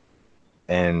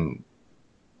 And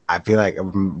I feel like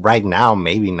right now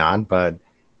maybe not, but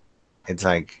it's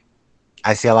like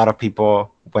I see a lot of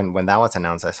people when that was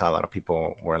announced. I saw a lot of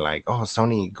people were like, "Oh,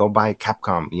 Sony, go buy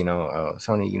Capcom. You know,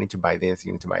 Sony, you need to buy this,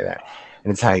 you need to buy that."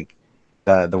 And it's like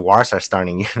the wars are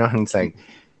starting. You know, and it's like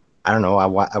I don't know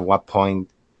at what point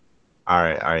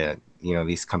are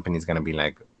these companies gonna be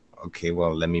like, okay,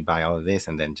 well, let me buy all of this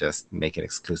and then just make it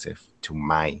exclusive to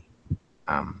my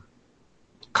um,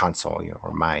 console,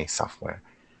 or my software,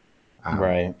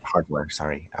 Right. hardware.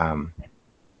 Sorry.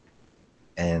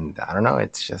 And I don't know.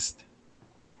 It's just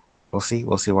we'll see.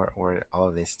 We'll see where all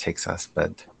of this takes us,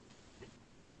 but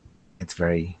it's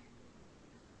very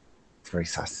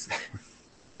sus.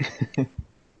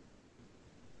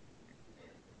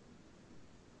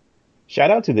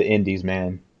 Shout out to the indies,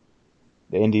 man.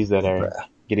 The indies that are Bruh.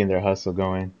 getting their hustle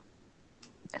going.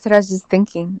 That's what I was just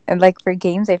thinking. And like for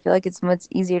games, I feel like it's much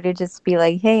easier to just be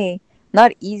like, hey,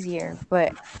 not easier,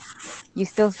 but you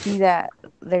still see that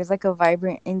there's like a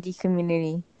vibrant indie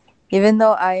community. Even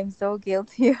though I am so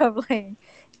guilty of like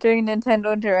during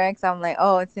Nintendo Directs, I'm like,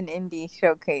 oh, it's an indie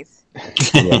showcase,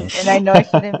 Yeah. and I know it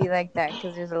shouldn't be like that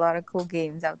because there's a lot of cool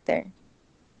games out there.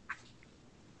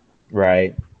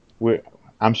 Right. We're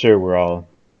I'm sure we're all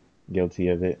guilty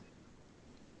of it.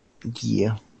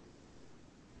 Yeah.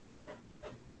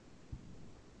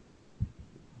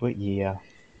 But yeah.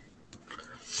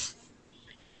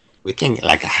 we can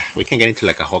get into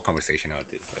like a whole conversation about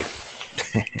this, like,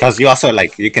 because you also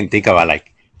like you can think about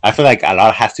like I feel like a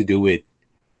lot has to do with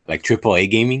like AAA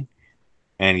gaming,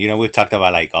 and we've talked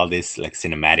about like all this like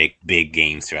cinematic big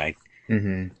games, right?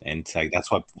 Mm-hmm. And it's like that's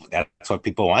what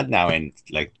people want now, and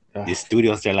like Ugh. these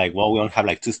studios, they're like, well, we don't have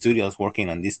like 2 studios working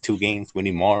on these 2 games. We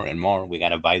need more and more. We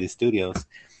gotta buy the studios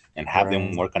and have them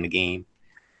Right. work on the game,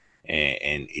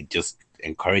 and it just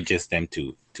encourages them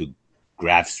to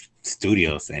grab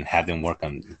studios and have them work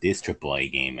on this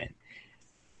AAA game,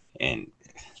 and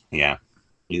yeah,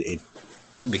 it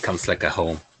becomes like a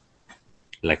whole,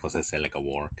 like Jose said, like a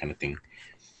war kind of thing,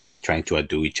 trying to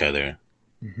outdo each other,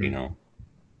 Mm-hmm. you know,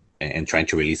 and trying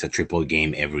to release a triple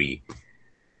game every,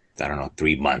 I don't know,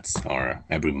 3 months or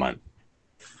every month,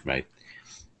 right?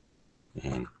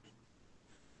 And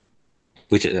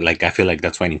which like I feel like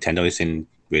that's why Nintendo isn't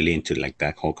really into like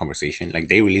that whole conversation. Like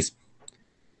they release,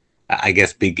 I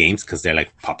guess, big games because they're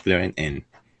like popular, and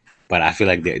but I feel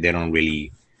like they don't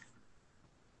really.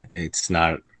 It's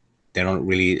not. They don't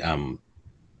really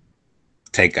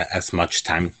take as much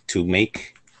time to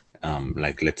make.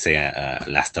 Like let's say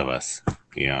Last of Us,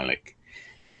 like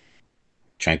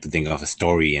trying to think of a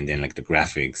story and then like the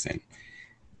graphics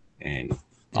and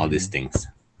all these Mm-hmm. things.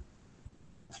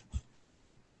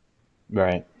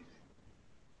 Right.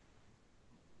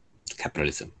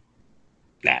 Capitalism.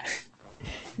 Nah.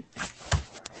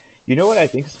 You know what I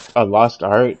think's a lost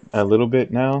art a little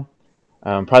bit now?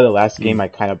 Probably the last game I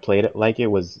kind of played it like it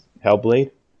was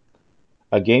Hellblade.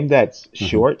 A game that's Mm-hmm.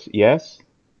 short, yes,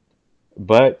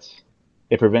 but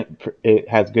it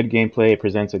has good gameplay, it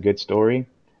presents a good story,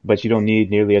 but you don't need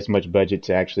nearly as much budget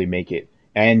to actually make it.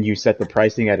 And you set the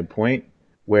pricing at a point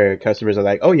where customers are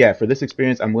like, "Oh yeah, for this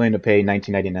experience, I'm willing to pay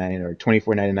 19.99 or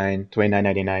 24.99,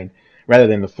 29.99, rather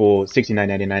than the full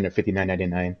 69.99 or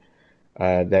 59.99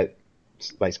 that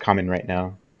like common right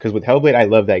now." Because with Hellblade, I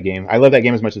love that game. I love that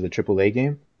game as much as a AAA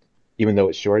game, even though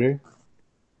it's shorter.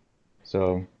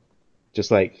 So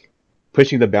just like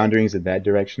pushing the boundaries in that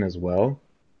direction as well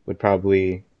would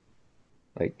probably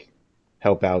like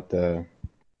help out the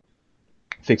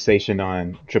fixation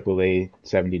on AAA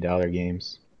 $70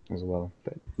 games as well.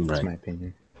 But that's Right. my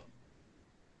opinion.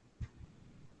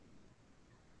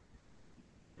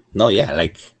 No, yeah,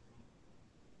 like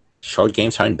short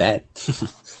games aren't bad.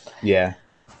 Yeah.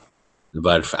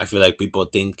 But I feel like people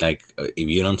think like if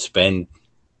you don't spend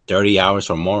 30 hours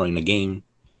or more in a game,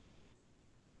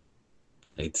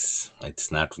 it's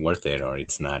not worth it, or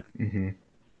Hmm.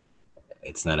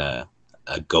 it's not a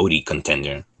GOTY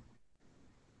contender.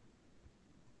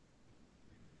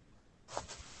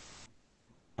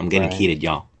 I'm getting Right. heated,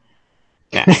 y'all.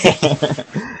 Yeah.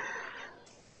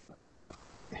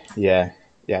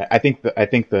 Yeah. I think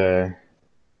the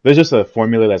there's just a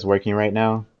formula that's working right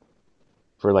now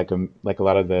for like a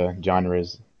lot of the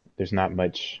genres. There's not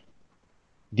much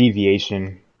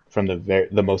deviation from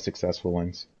the most successful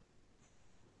ones.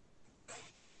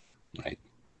 Right.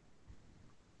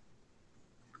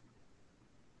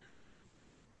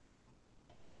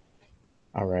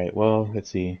 All right. Well, let's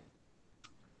see.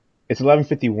 It's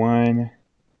 11:51.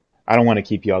 I don't want to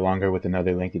keep y'all longer with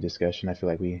another lengthy discussion. I feel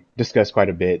like we discussed quite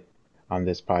a bit on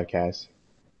this podcast.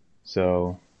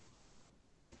 So,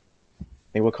 I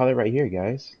think we'll call it right here,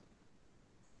 guys.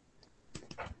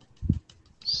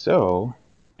 So,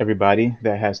 everybody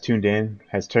that has tuned in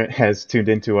has tuned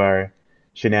into our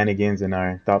shenanigans and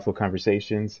our thoughtful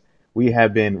conversations. We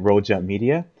have been Roll Jump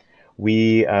Media.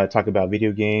 We talk about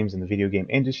video games and the video game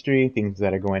industry, things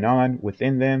that are going on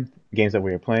within them, games that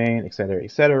we are playing, etc.,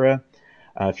 etc.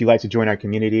 If you'd like to join our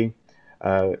community,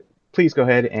 uh, please go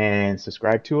ahead and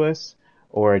subscribe to us,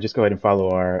 or just go ahead and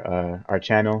follow our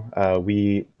channel.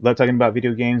 We love talking about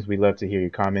video games. We love to hear your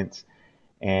comments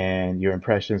and your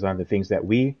impressions on the things that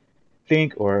we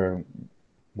think or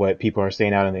what people are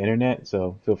saying out on the internet.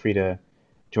 So feel free to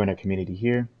join our community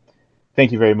here.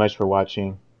 Thank you very much for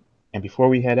watching. And before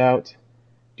we head out,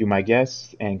 do my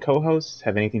guests and co-hosts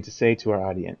have anything to say to our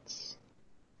audience?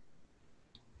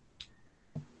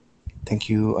 Thank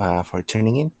you for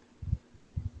tuning in.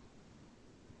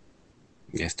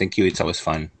 Yes, thank you. It's always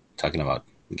fun talking about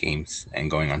games and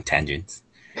going on tangents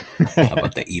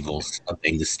about the evils of the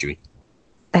industry.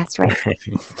 That's right.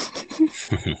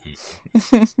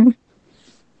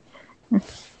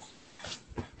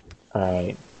 All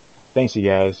right. Thanks, you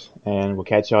guys, and we'll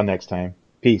catch y'all next time.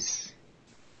 Peace.